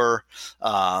you're, in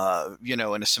a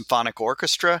symphonic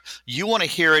orchestra. You want to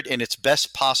hear it in its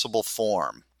best possible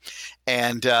form.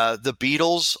 And the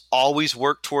Beatles always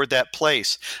worked toward that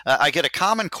place. I get a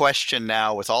common question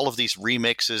now with all of these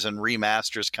remixes and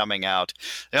remasters coming out.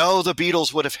 Oh, the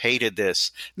Beatles would have hated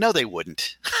this. No, they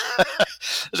wouldn't.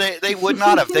 They would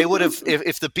not have. They would have,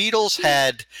 if the Beatles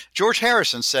had, George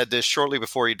Harrison said this shortly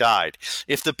before he died,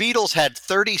 if the Beatles had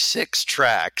 36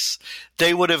 tracks,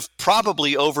 they would have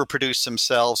probably overproduced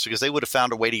themselves because they would have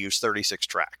found a way to use 36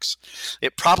 tracks.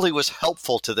 It probably was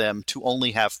helpful to them to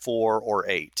only have 4 or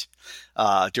 8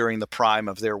 during the prime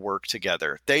of their work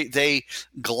together. They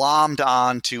glommed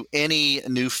on to any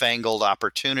newfangled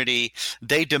opportunity.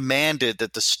 They demanded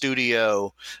that the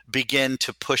studio begin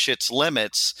to push its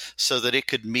limits so that it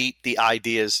could meet the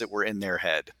ideas that were in their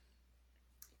head.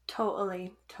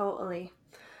 Totally.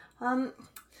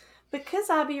 Because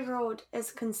Abbey Road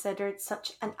is considered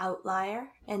such an outlier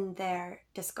in their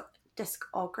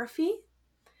discography,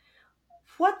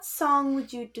 what song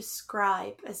would you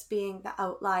describe as being the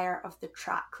outlier of the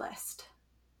track list?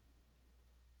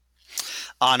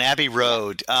 On Abbey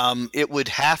Road, it would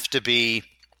have to be,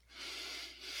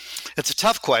 It's a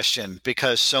tough question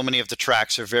because so many of the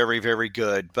tracks are very, very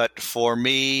good. But for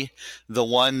me, the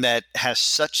one that has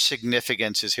such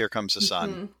significance is Here Comes the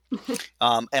Sun.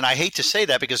 And I hate to say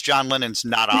that because John Lennon's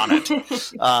not on it.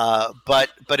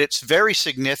 But it's very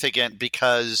significant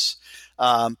because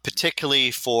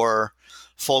particularly for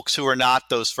folks who are not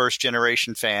those first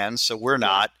generation fans, so we're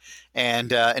not.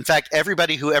 And in fact,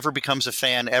 everybody who ever becomes a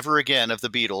fan ever again of the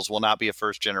Beatles will not be a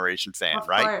first generation fan, Of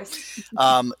right? course.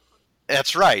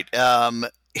 That's right.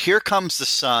 Here Comes the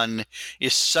Sun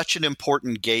is such an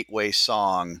important gateway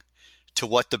song to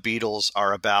what the Beatles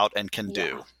are about and can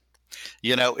do.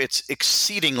 You know, it's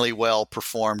exceedingly well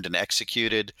performed and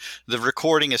executed. The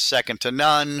recording is second to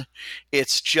none.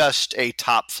 It's just a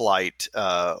top flight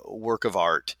work of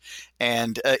art.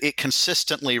 And it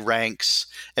consistently ranks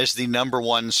as the number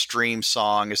one stream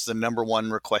song, as the number one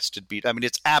requested beat. I mean,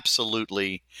 it's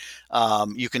absolutely,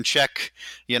 you can check,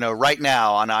 right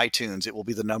now on iTunes, it will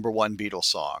be the number one Beatles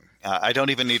song. I don't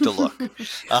even need to look. Or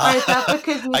is that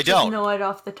because you I just don't. know it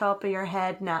off the top of your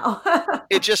head now?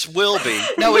 It just will be.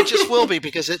 No, it just will be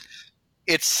because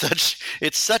it's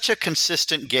such a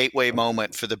consistent gateway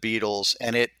moment for the Beatles,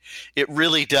 and it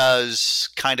really does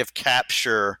kind of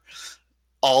capture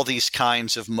all these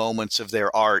kinds of moments of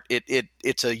their art.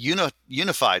 It's a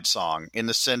unified song in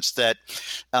the sense that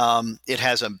it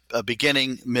has a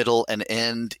beginning, middle, and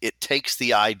end. It takes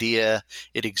the idea,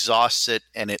 it exhausts it,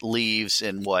 and it leaves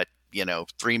in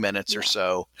 3 minutes or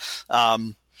so.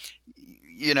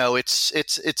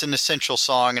 It's an essential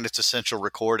song and it's essential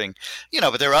recording,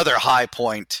 but there are other high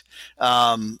points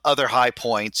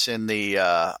in the,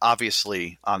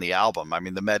 obviously on the album. I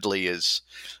mean, the medley is,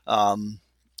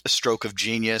 a stroke of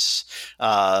genius.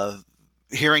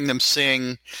 Hearing them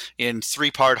sing in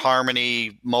 3-part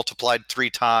harmony multiplied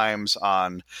 3 times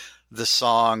on the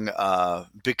song,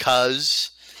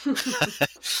 Because,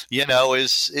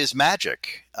 is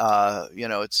magic.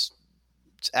 It's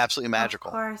absolutely magical.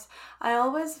 Of course. I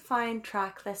always find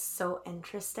track lists so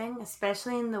interesting,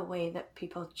 especially in the way that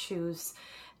people choose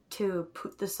to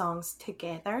put the songs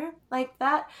together like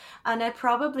that. And I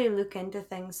probably look into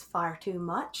things far too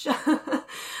much.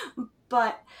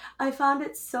 But I found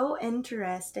it so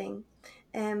interesting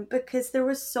because there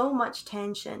was so much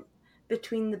tension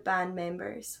between the band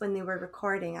members when they were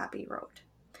recording Abbey Road.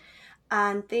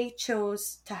 And they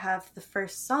chose to have the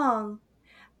first song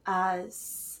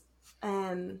as...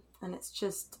 and it's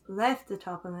just left the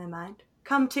top of my mind.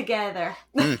 Come Together.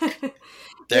 There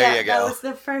you go. That was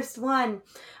the first one.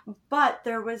 But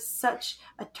there was such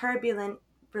a turbulent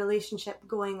relationship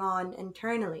going on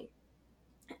internally.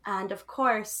 And of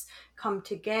course, Come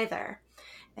Together,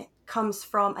 it comes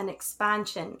from an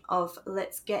expansion of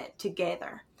Let's Get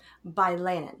Together by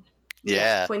Lennon.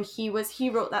 Yeah. When he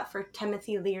wrote that for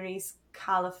Timothy Leary's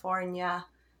California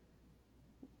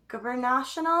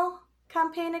Gubernational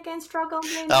campaign against drug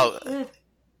gambling. Oh,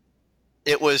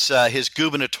 it was his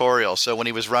gubernatorial. So when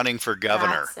he was running for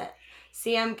governor. That's it.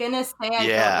 See, I'm gonna say I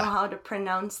don't know how to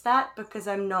pronounce that because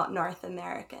I'm not North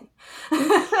American.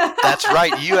 That's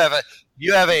right. You have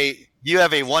a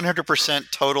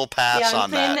 100% total pass on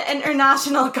that. I'm playing the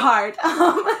international card.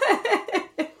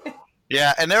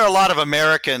 Yeah, and there are a lot of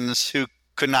Americans who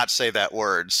could not say that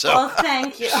word. So. Well,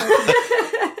 thank you.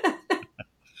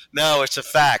 No, it's a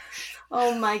fact.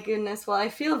 Oh my goodness. Well, I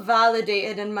feel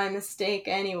validated in my mistake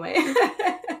anyway.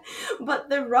 But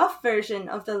the rough version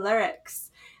of the lyrics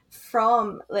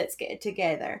from Let's Get It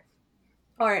Together,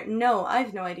 or no, I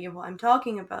have no idea what I'm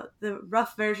talking about. The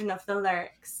rough version of the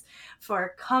lyrics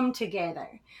for Come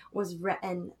Together was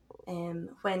written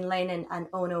when Lennon and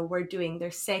Ono were doing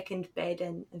their second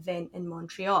bed-in event in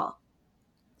Montreal.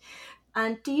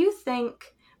 And do you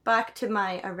think... Back to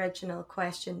my original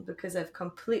question, because I've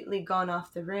completely gone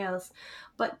off the rails,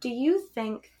 but do you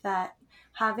think that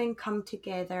having Come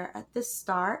Together at the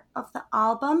start of the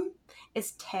album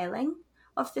is telling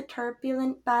of the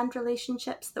turbulent band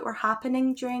relationships that were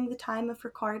happening during the time of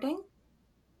recording?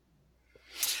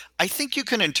 I think you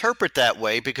can interpret that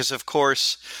way because, of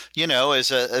course, as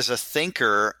a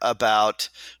thinker about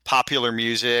popular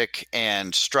music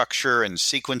and structure and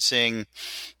sequencing,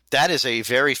 that is a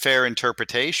very fair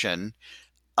interpretation.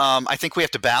 I think we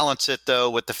have to balance it, though,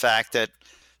 with the fact that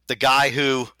the guy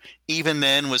who even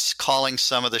then was calling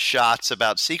some of the shots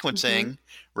about sequencing,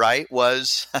 right,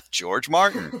 was George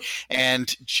Martin.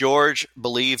 And George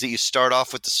believed that you start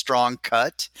off with the strong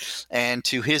cut. And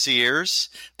to his ears,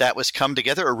 that was Come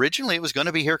Together. Originally, it was going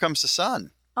to be Here Comes the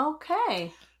Sun.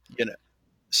 Okay.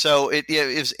 So it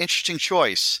was an interesting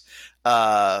choice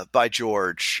by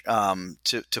George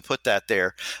to put that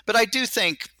there. But I do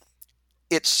think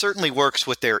it certainly works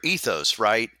with their ethos,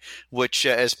 right? Which,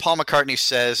 as Paul McCartney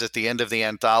says at the end of the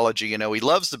anthology, he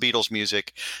loves the Beatles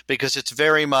music because it's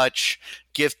very much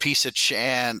give peace a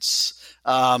chance,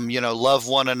 love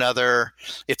one another.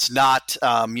 It's not,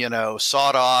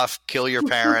 sawed off, kill your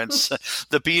parents.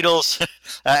 The Beatles,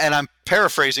 and I'm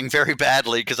paraphrasing very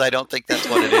badly because I don't think that's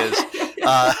what it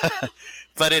is.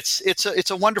 But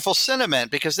it's a wonderful sentiment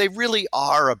because they really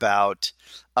are about,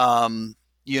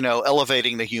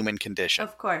 elevating the human condition.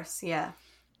 Of course, yeah.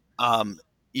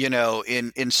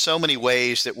 In so many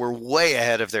ways that were way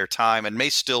ahead of their time and may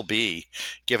still be,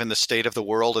 given the state of the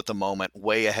world at the moment,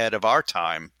 way ahead of our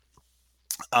time,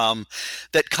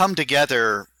 that come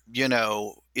together,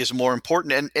 is more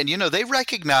important. And they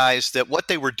recognized that what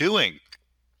they were doing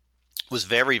was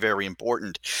very, very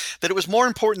important, that it was more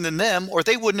important than them or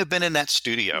they wouldn't have been in that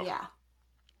studio. Yeah.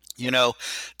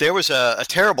 There was a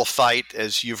terrible fight,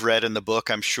 as you've read in the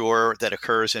book, I'm sure, that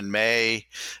occurs in May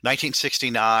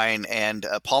 1969. And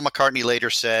Paul McCartney later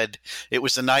said, it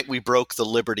was the night we broke the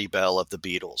Liberty Bell of the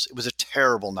Beatles. It was a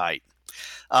terrible night.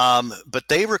 But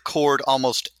they record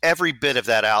almost every bit of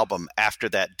that album after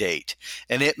that date.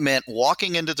 And it meant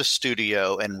walking into the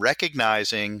studio and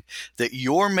recognizing that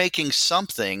you're making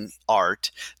something, art,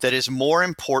 that is more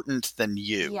important than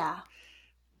you. Yeah.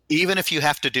 Even if you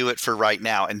have to do it for right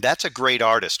now. And that's a great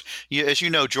artist. As you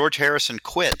know, George Harrison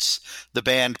quits the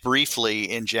band briefly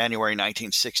in January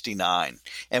 1969.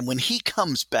 And when he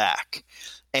comes back,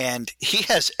 and he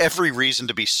has every reason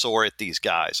to be sore at these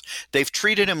guys. They've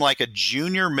treated him like a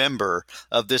junior member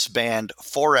of this band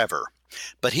forever.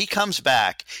 But he comes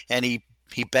back and he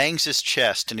bangs his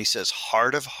chest and he says,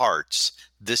 heart of hearts,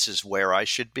 this is where I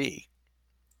should be.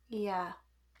 Yeah.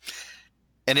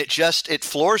 And it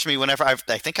floors me whenever I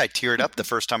think I teared up the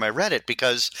first time I read it,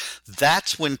 because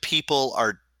that's when people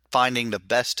are finding the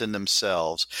best in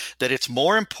themselves, that it's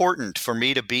more important for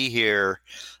me to be here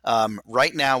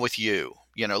right now with you.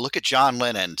 Look at John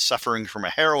Lennon suffering from a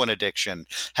heroin addiction,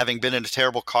 having been in a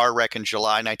terrible car wreck in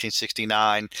July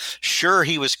 1969. Sure,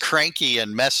 he was cranky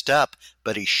and messed up,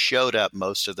 but he showed up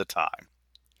most of the time.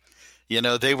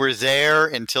 They were there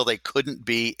until they couldn't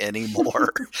be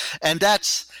anymore. And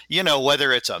that's,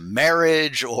 whether it's a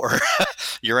marriage or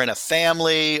you're in a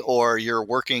family or you're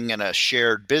working in a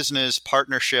shared business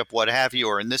partnership, what have you,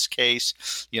 or in this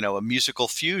case, a musical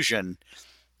fusion.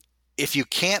 If you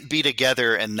can't be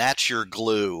together and that's your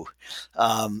glue,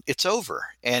 it's over.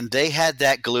 And they had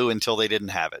that glue until they didn't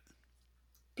have it.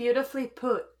 Beautifully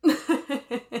put.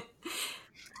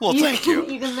 Well, thank you.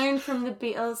 You can learn from the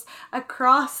Beatles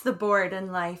across the board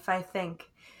in life, I think.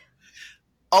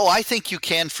 Oh, I think you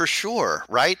can for sure,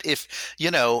 right? If,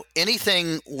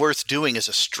 anything worth doing is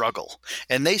a struggle.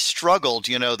 And they struggled,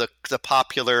 the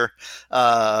popular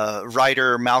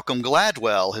writer Malcolm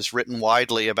Gladwell has written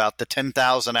widely about the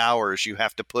 10,000 hours you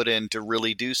have to put in to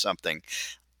really do something.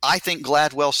 I think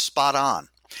Gladwell's spot on.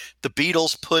 The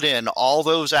Beatles put in all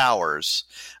those hours,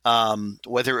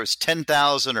 whether it was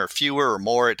 10,000 or fewer or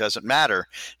more, it doesn't matter.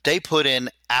 They put in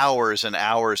hours and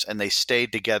hours and they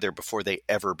stayed together before they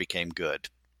ever became good.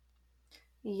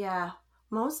 Yeah,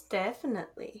 most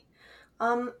definitely.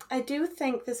 I do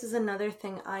think this is another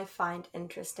thing I find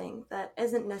interesting that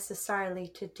isn't necessarily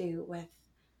to do with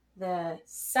the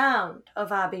sound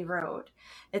of Abbey Road.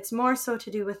 It's more so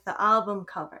to do with the album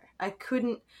cover. I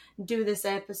couldn't do this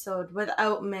episode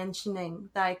without mentioning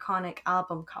the iconic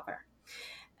album cover.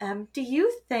 Do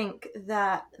you think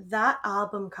that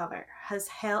album cover has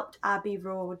helped Abbey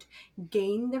Road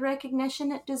gain the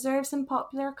recognition it deserves in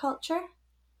popular culture?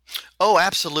 Oh,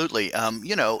 absolutely.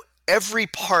 Every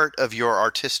part of your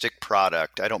artistic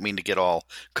product, I don't mean to get all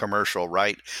commercial,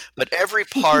 right? But every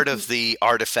part of the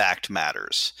artifact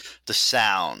matters. The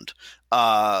sound,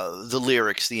 the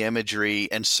lyrics, the imagery,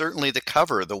 and certainly the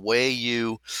cover, the way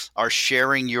you are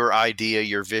sharing your idea,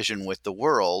 your vision with the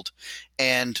world.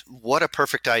 And what a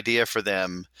perfect idea for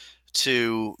them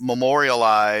to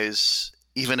memorialize,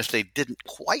 even if they didn't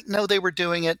quite know they were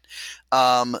doing it,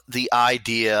 the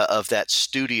idea of that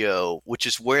studio, which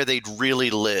is where they'd really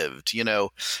lived.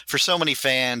 For so many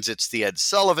fans, it's the Ed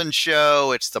Sullivan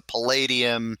Show, it's the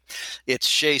Palladium, it's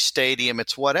Shea Stadium,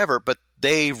 it's whatever, but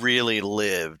they really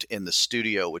lived in the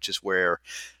studio, which is where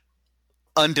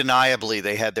undeniably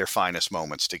they had their finest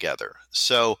moments together.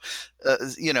 So,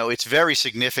 it's very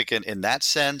significant in that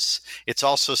sense. It's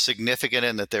also significant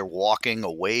in that they're walking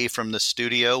away from the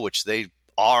studio, which they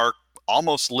are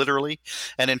almost literally.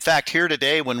 And in fact, here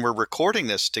today, when we're recording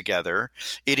this together,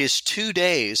 it is 2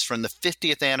 days from the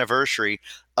 50th anniversary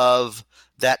of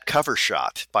that cover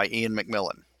shot by Ian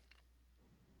McMillan.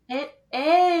 It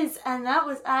is, and that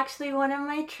was actually one of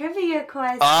my trivia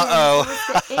questions. Uh-oh. It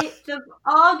was the 8th of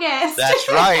August. That's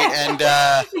right. And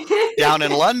down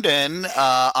in London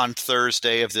on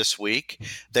Thursday of this week,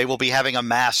 they will be having a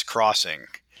mass crossing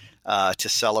to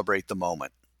celebrate the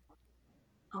moment.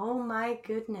 Oh my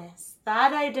goodness.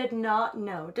 That I did not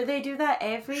know. Do they do that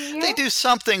every year? They do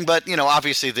something, but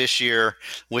obviously this year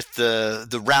with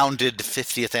the rounded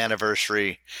 50th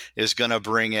anniversary is going to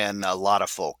bring in a lot of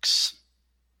folks.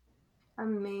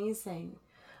 Amazing.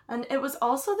 And it was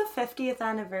also the 50th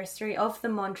anniversary of the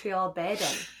Montreal Bedding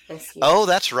this year. Oh,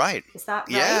 that's right. Is that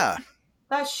right? Yeah.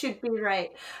 That should be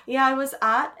right. Yeah, I was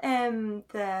at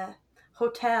the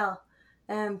hotel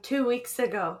 2 weeks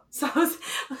ago. So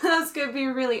that's going to be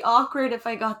really awkward if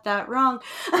I got that wrong.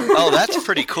 Oh, that's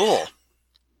pretty cool.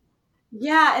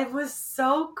 Yeah, it was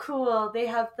so cool. They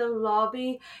have the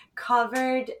lobby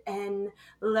covered in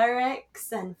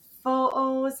lyrics and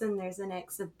photos, and there's an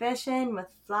exhibition with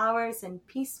flowers and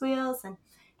peace wheels, and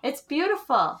it's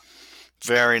beautiful.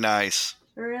 Very nice.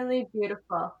 Really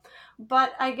beautiful.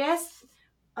 But I guess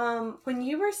when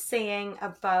you were saying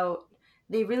about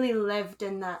they really lived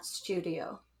in that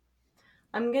studio,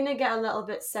 I'm going to get a little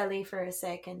bit silly for a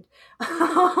second.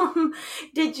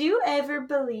 Did you ever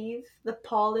believe the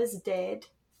Paul is dead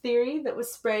theory that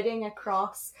was spreading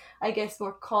across, I guess,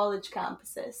 more college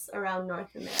campuses around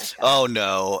North America? Oh,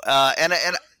 no. And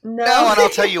No. No, and I'll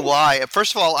tell you why.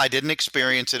 First of all, I didn't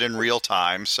experience it in real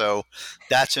time, so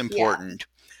that's important.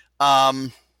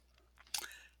 But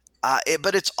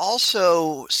it's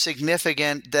also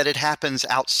significant that it happens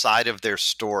outside of their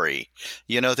story.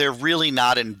 They're really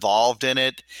not involved in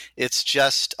it. It's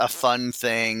just a fun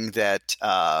thing that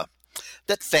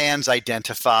fans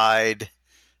identified,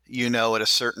 at a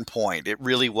certain point. It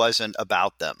really wasn't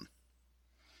about them.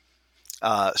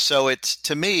 So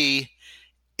to me,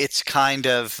 it's kind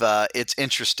of it's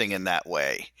interesting in that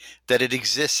way that it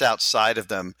exists outside of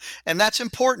them, and that's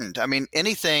important. I mean,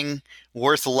 anything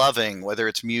worth loving, whether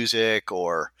it's music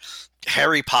or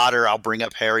Harry Potter, I'll bring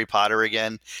up Harry Potter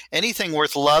again. Anything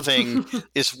worth loving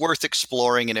is worth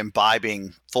exploring and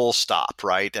imbibing, full stop,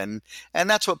 right? And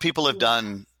that's what people have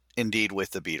done indeed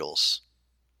with the Beatles.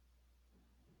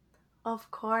 Of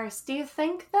course. Do you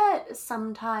think that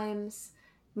sometimes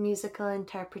musical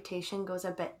interpretation goes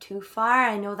a bit too far?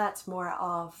 I know that's more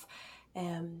of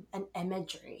an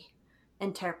imagery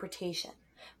interpretation,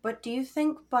 but do you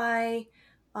think or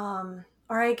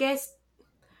I guess,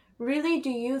 really, do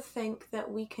you think that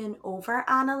we can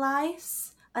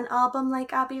overanalyze an album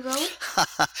like Abbey Road?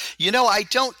 I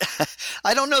don't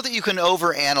know that you can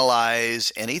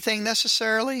overanalyze anything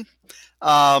necessarily,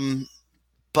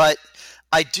 but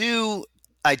I do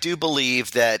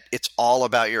believe that it's all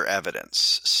about your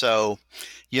evidence. So,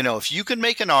 if you can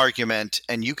make an argument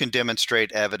and you can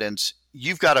demonstrate evidence,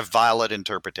 you've got a valid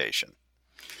interpretation.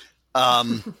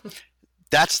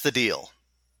 That's the deal,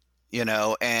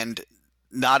 and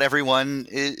not everyone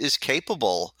is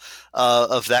capable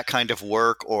of that kind of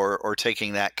work or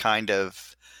taking that kind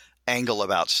of angle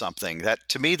about something. That,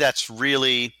 to me, that's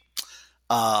really,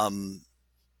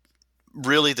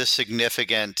 really the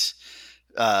significant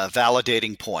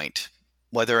validating point,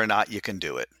 whether or not you can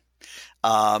do it.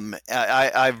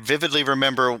 I vividly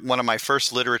remember one of my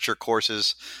first literature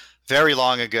courses very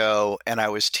long ago, and I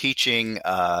was teaching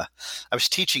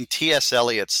T.S.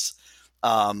 Eliot's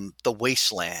The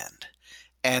Wasteland,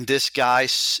 and this guy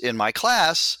in my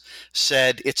class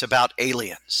said it's about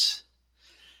aliens,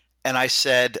 and I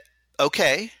said,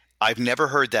 okay, I've never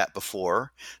heard that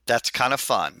before. That's kind of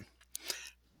fun.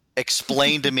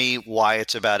 Explain to me why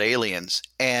it's about aliens.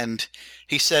 And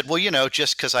he said, well,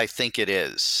 just because I think it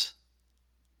is.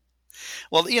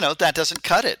 Well, that doesn't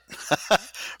cut it,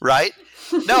 right?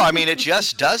 No, I mean, it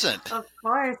just doesn't. Of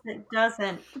course it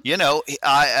doesn't.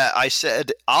 I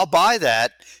said, I'll buy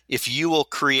that if you will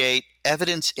create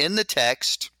evidence in the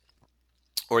text,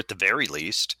 or at the very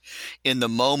least, in the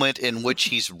moment in which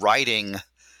he's writing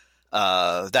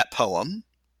that poem,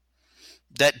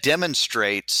 that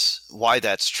demonstrates why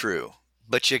that's true.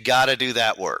 But you got to do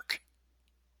that work.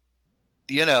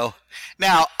 Now,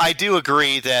 I do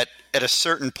agree that at a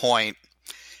certain point,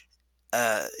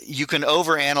 you can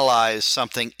overanalyze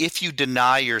something if you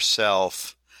deny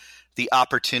yourself the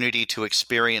opportunity to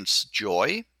experience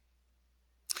joy.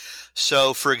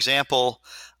 So, for example,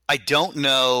 I don't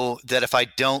know that if I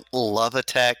don't love a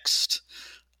text,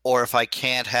 or if I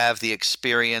can't have the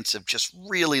experience of just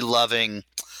really loving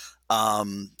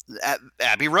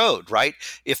Abbey Road, right?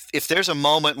 If there's a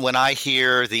moment when I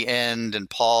hear the end and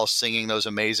Paul singing those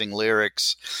amazing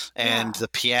lyrics and the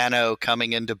piano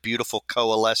coming into beautiful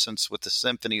coalescence with the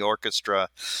symphony orchestra,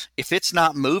 if it's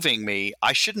not moving me,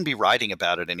 I shouldn't be writing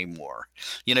about it anymore.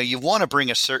 You want to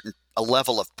bring a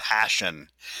level of passion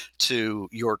to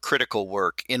your critical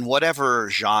work in whatever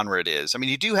genre it is. I mean,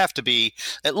 you do have to be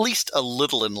at least a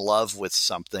little in love with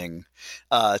something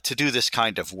to do this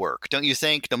kind of work, don't you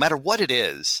think? No matter what it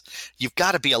is, you've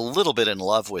got to be a little bit in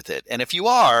love with it. And if you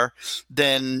are,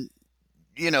 then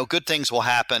good things will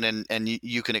happen and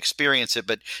you can experience it,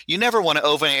 but you never want to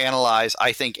overanalyze,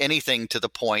 I think, anything to the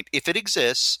point, if it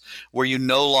exists, where you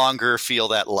no longer feel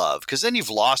that love, because then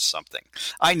you've lost something.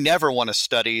 I never want to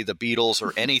study the Beatles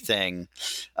or anything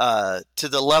to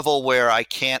the level where I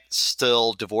can't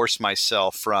still divorce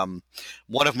myself from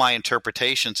one of my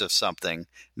interpretations of something,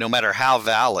 no matter how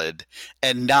valid,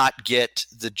 and not get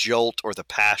the jolt or the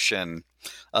passion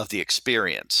of the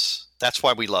experience. That's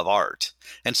why we love art.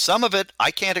 And some of it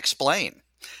I can't explain.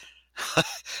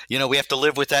 We have to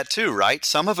live with that too, right?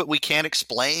 Some of it we can't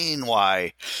explain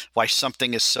why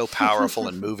something is so powerful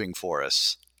and moving for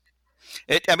us.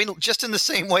 Just in the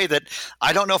same way that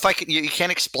I don't know if you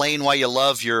can't explain why you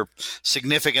love your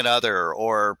significant other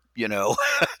or,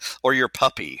 or your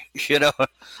puppy, Well,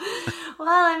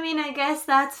 I guess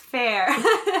that's fair.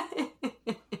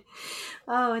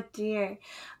 Oh dear.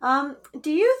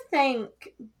 Do you think,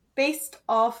 based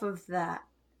off of that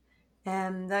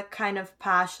kind of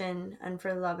passion and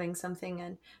for loving something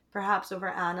and perhaps over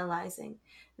analyzing,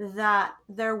 that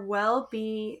there will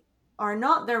be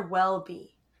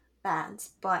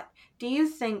bands, but do you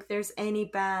think there's any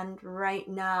band right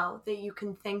now that you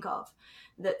can think of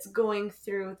that's going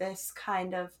through this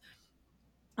kind of,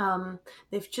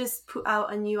 they've just put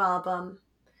out a new album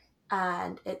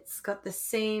and it's got the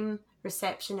same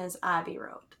reception as Abbey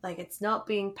Road, like it's not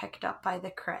being picked up by the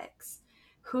critics?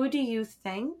 Who do you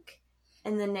think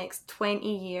in the next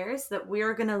 20 years that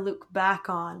we're going to look back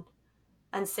on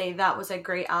and say that was a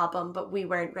great album, but we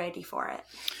weren't ready for it?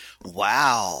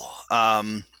 Wow.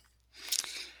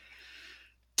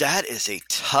 That is a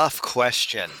tough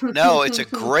question. No, it's a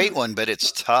great one, but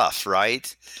it's tough,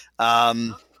 right?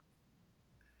 I'm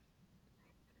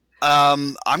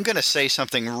going to say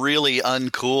something really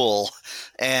uncool,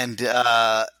 and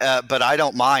but I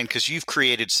don't mind, because you've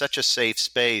created such a safe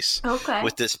space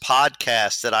with this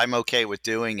podcast that I'm okay with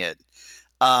doing it.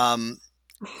 When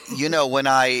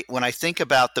I think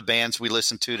about the bands we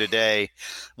listen to today,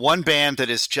 one band that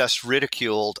is just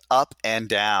ridiculed up and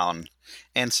down,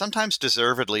 and sometimes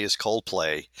deservedly, is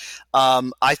Coldplay.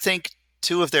 I think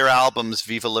two of their albums,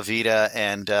 Viva La Vida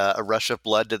and A Rush of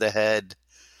Blood to the Head,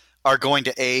 are going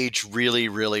to age really,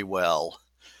 really well,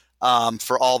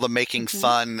 for all the making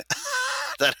fun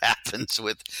that happens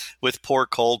with poor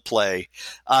Coldplay.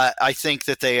 I think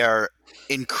that they are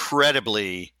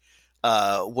incredibly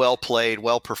well played,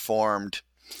 well performed,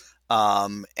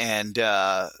 and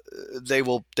they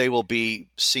will be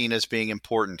seen as being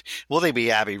important. Will they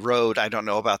be Abbey Road? I don't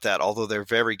know about that, although they're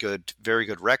very good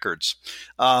records.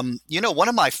 One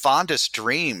of my fondest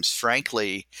dreams,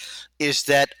 frankly, is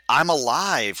that I'm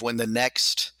alive when the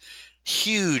next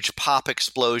huge pop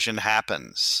explosion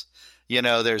happens.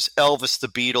 There's Elvis, the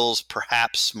Beatles,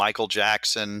 perhaps Michael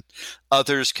Jackson.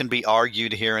 Others can be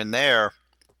argued here and there.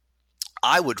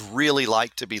 I would really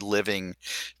like to be living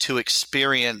to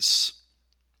experience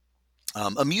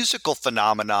a musical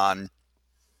phenomenon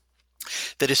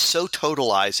that is so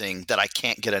totalizing that I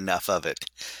can't get enough of it.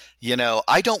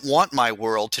 I don't want my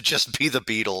world to just be the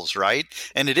Beatles, right?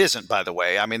 And it isn't, by the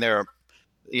way. I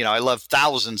love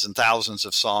thousands and thousands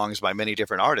of songs by many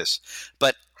different artists,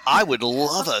 but I would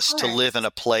love us to live in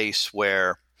a place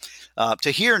where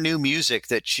to hear new music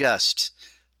that just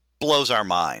blows our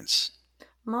minds.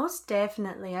 Most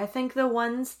definitely. I think the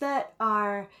ones that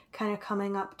are kind of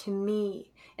coming up to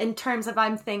me in terms of,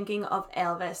 I'm thinking of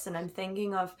Elvis and I'm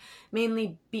thinking of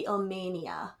mainly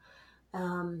Beatlemania.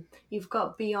 You've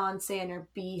got Beyonce and her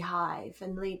Beehive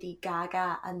and Lady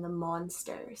Gaga and the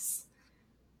Monsters.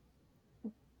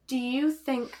 Do you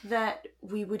think that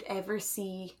we would ever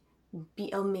see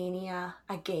Beatlemania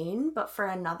again, but for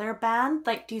another band?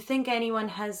 Like, do you think anyone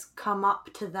has come up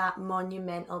to that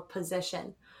monumental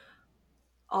position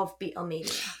of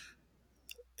Beatlemania?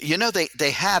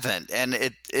 They haven't, and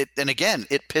and again,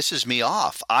 it pisses me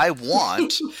off. I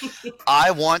want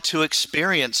to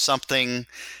experience something.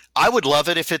 I would love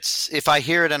it if I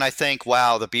hear it and I think,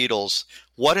 wow, the Beatles,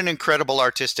 what an incredible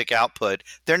artistic output.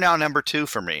 They're now number 2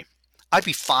 for me. I'd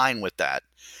be fine with that.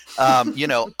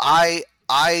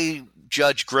 I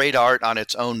judge great art on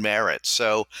its own merits.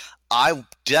 So I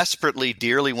desperately,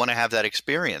 dearly want to have that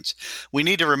experience. We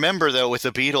need to remember, though, with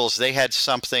the Beatles, they had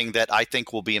something that I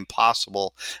think will be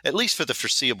impossible, at least for the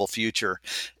foreseeable future.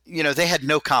 They had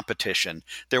no competition.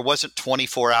 There wasn't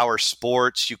 24-hour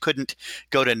sports. You couldn't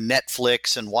go to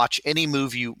Netflix and watch any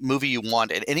movie you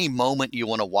want at any moment you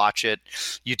want to watch it.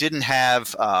 You didn't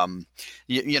have, the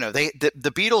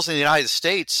Beatles in the United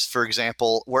States, for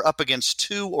example, were up against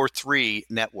 2 or 3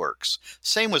 networks.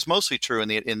 Same was mostly true in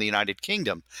the United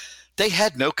Kingdom. They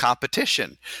had no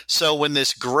competition. So when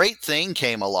this great thing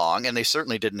came along, and they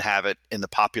certainly didn't have it in the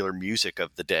popular music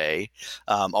of the day,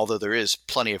 although there is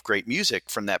plenty of great music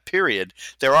from that period,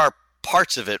 there are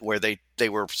parts of it where they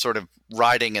were sort of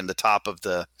riding in the top of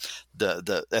the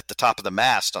at the top of the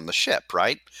mast on the ship,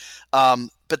 right?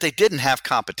 But they didn't have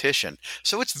competition.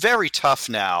 So it's very tough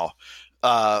now,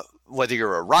 whether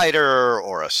you're a writer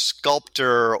or a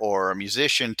sculptor or a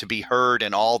musician, to be heard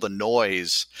in all the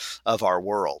noise of our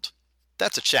world.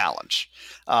 That's a challenge.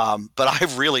 But I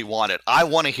really want it. I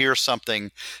want to hear something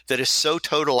that is so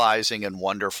totalizing and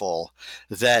wonderful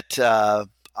that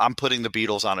I'm putting the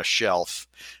Beatles on a shelf.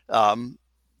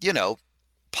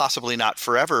 Possibly not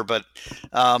forever, but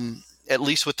at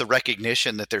least with the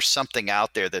recognition that there's something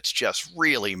out there that's just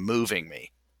really moving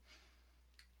me.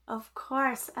 Of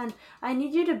course. And I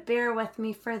need you to bear with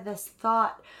me for this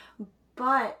thought,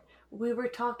 but we were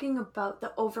talking about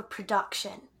the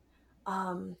overproduction.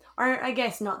 Or I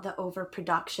guess not the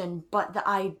overproduction, but the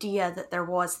idea that there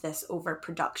was this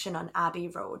overproduction on Abbey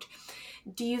Road.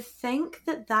 Do you think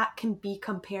that can be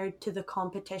compared to the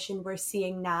competition we're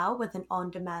seeing now with an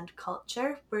on-demand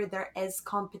culture, where there is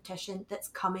competition that's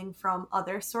coming from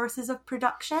other sources of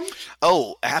production?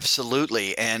 Oh,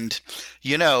 absolutely. And,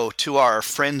 to our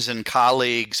friends and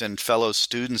colleagues and fellow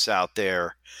students out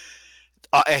there,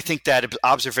 I think that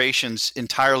observation's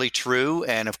entirely true.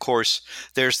 And of course,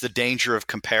 there's the danger of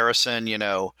comparison,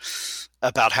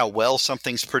 about how well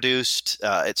something's produced,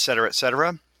 et cetera, et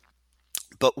cetera.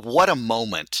 But what a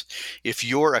moment if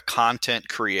you're a content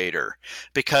creator,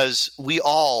 because we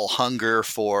all hunger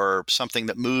for something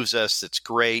that moves us, that's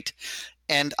great.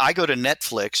 And I go to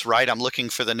Netflix, right? I'm looking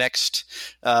for the next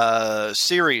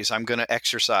series I'm going to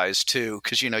exercise to,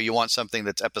 because, you want something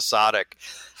that's episodic.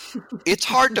 It's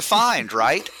hard to find,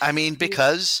 right? I mean,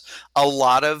 because a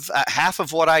lot of half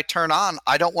of what I turn on,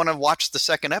 I don't want to watch the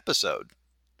second episode.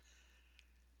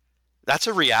 That's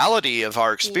a reality of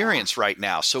our experience right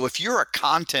now. So if you're a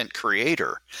content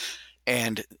creator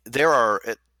and there are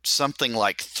something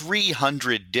like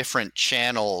 300 different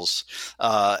channels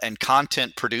and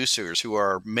content producers who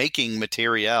are making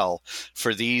material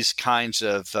for these kinds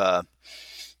of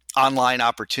online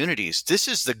opportunities, this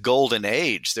is the golden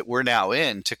age that we're now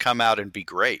in to come out and be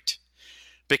great.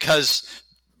 Because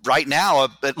right now,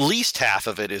 at least half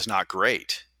of it is not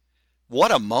great.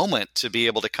 What a moment to be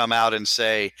able to come out and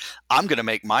say, I'm going to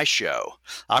make my show.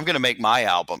 I'm going to make my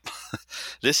album.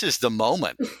 This is the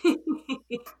moment.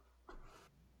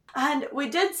 And we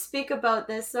did speak about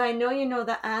this, so I know you know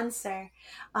the answer.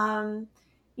 You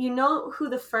know who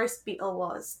the first Beatle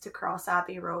was to cross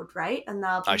Abbey Road, right? And the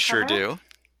album I sure do.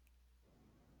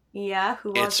 Yeah, who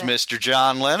was it? It's Mr.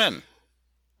 John Lennon.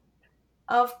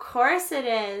 Of course it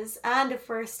is. And if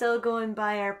we're still going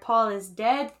by our Paul is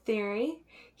dead theory,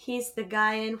 he's the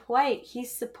guy in white. He's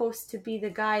supposed to be the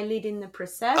guy leading the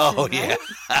procession. Oh, right?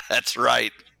 Yeah, that's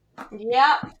right.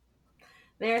 Yep.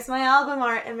 There's my album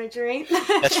art imagery.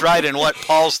 That's right. And what,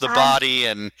 Paul's the body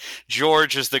and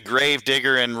George is the grave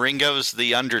digger and Ringo's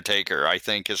the undertaker, I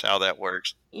think is how that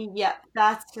works. Yep,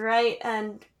 that's right.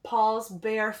 And Paul's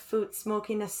barefoot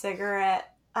smoking a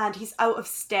cigarette and he's out of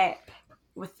step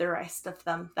with the rest of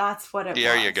them. That's what it was.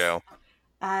 There you go.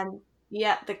 And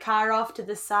yeah, the car off to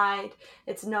the side,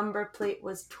 its number plate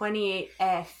was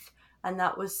 28F. And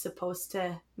that was supposed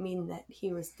to mean that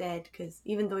he was dead, because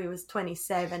even though he was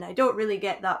 27, I don't really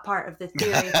get that part of the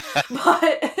theory.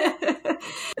 But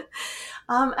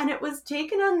and it was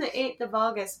taken on the 8th of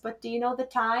August. But do you know the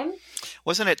time?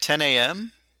 Wasn't it 10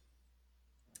 a.m.?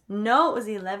 No, it was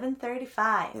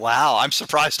 11:35. Wow, I'm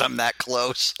surprised I'm that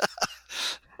close.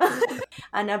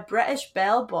 And a British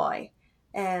bellboy,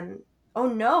 oh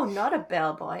no, not a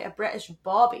bellboy, a British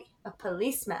bobby, a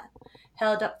policeman,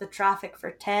 held up the traffic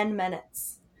for 10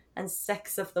 minutes, and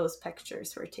 6 of those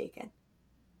pictures were taken.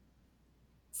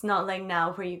 It's not like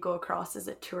now where you go across as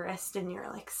a tourist and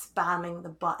you're like spamming the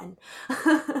button.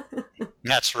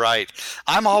 That's right.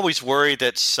 I'm always worried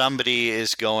that somebody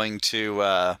is going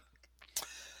to,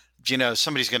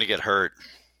 somebody's going to get hurt.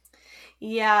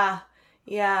 Yeah.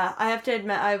 I have to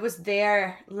admit, I was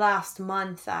there last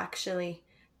month actually,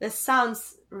 This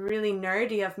sounds really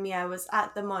nerdy of me. I was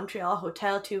at the Montreal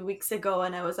Hotel 2 weeks ago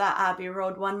and I was at Abbey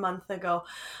Road 1 month ago.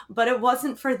 But it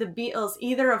wasn't for the Beatles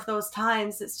either of those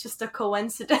times. It's just a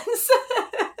coincidence.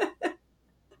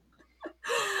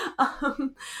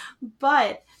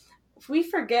 But if we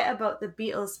forget about the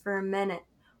Beatles for a minute,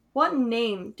 what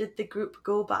name did the group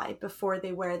go by before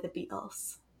they were the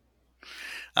Beatles?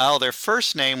 Oh, their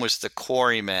first name was the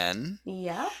Quarrymen.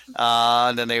 Yeah.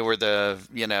 And then they were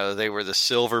they were the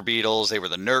Silver Beatles. They were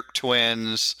the Nurk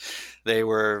Twins. They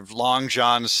were Long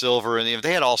John Silver, and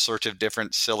they had all sorts of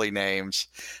different silly names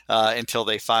until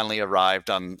they finally arrived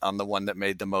on the one that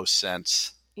made the most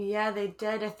sense. Yeah, they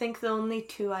did. I think the only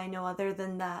two I know other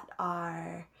than that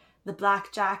are the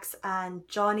Blackjacks and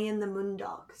Johnny and the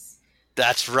Moondogs.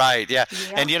 That's right, yeah.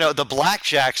 Yep. And the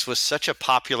Blackjacks was such a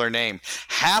popular name.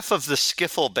 Half of the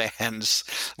skiffle bands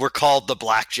were called the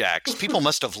Blackjacks. People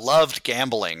must have loved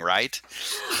gambling, right?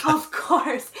 Of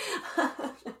course.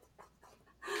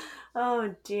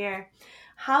 Oh dear.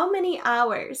 How many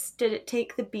hours did it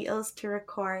take the Beatles to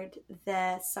record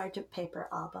the Sgt. Pepper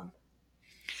album?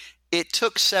 It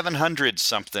took 700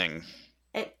 something.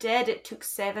 It did. It took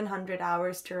 700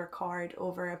 hours to record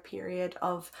over a period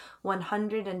of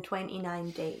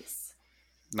 129 days.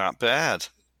 Not bad.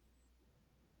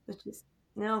 Which is,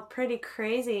 pretty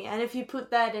crazy. And if you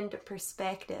put that into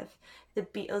perspective, the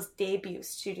Beatles' debut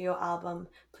studio album,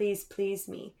 Please Please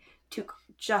Me, took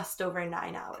just over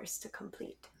 9 hours to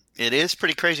complete. It is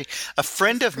pretty crazy. A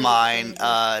friend of mine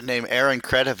named Aaron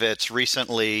Kretovitz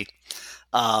recently,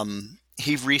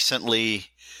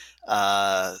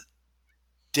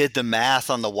 did the math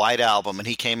on the White Album, and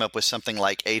he came up with something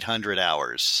like 800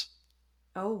 hours.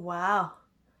 Oh, wow.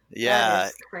 Yeah. That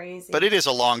is crazy. But it is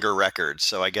a longer record,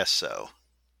 so I guess so.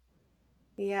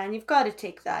 Yeah, and you've got to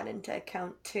take that into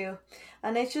account too.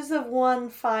 And I just have one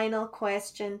final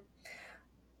question.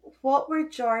 What were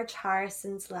George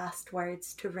Harrison's last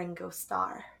words to Ringo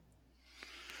Starr?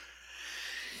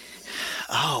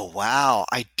 Oh, wow.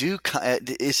 I do.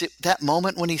 Is it that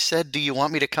moment when he said, "Do you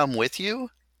want me to come with you?"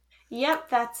 Yep,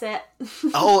 that's it.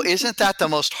 Oh, isn't that the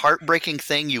most heartbreaking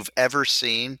thing you've ever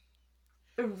seen?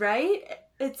 Right?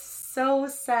 It's so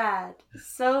sad.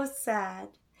 So sad.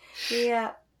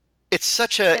 Yeah. It's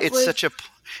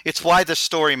why the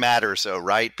story matters though,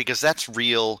 right? Because that's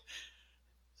real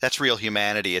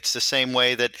humanity. It's the same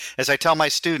way that, as I tell my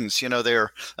students,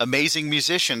 they're amazing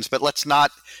musicians, but let's not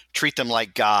treat them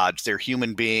like gods. They're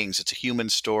human beings. It's a human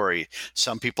story.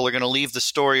 Some people are going to leave the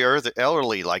story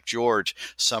early, like George.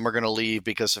 Some are going to leave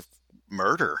because of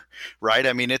murder, right?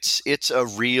 I mean, it's a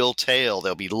real tale.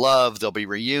 There'll be love. There'll be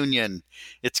reunion.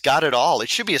 It's got it all. It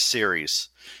should be a series.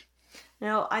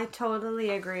 No, I totally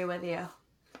agree with you.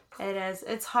 It is.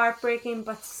 It's heartbreaking,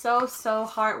 but so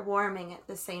heartwarming at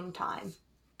the same time.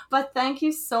 But thank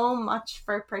you so much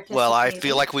for participating. Well, I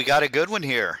feel like we got a good one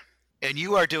here. And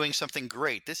you are doing something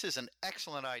great. This is an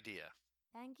excellent idea.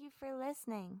 Thank you for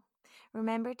listening.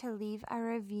 Remember to leave a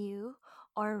review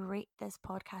or rate this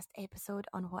podcast episode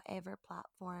on whatever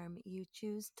platform you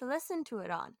choose to listen to it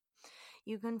on.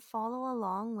 You can follow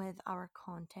along with our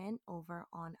content over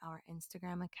on our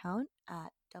Instagram account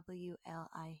at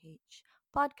WLIH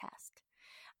Podcast.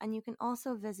 And you can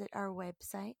also visit our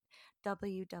website,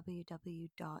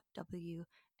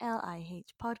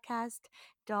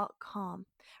 www.wlihpodcast.com.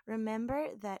 Remember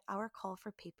that our call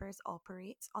for papers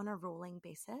operates on a rolling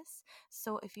basis.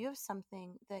 So if you have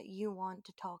something that you want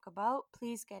to talk about,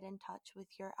 please get in touch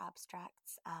with your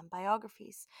abstracts and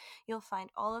biographies. You'll find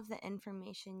all of the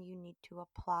information you need to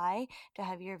apply to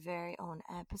have your very own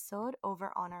episode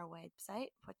over on our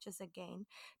website, which is again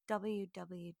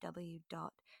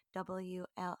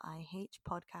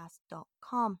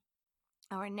www.wlihpodcast.com.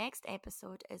 Our next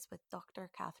episode is with Dr.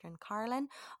 Catherine Carlin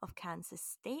of Kansas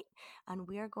State, and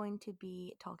we are going to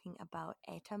be talking about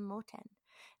Etta Moten.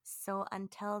 So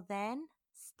until then,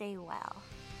 stay well.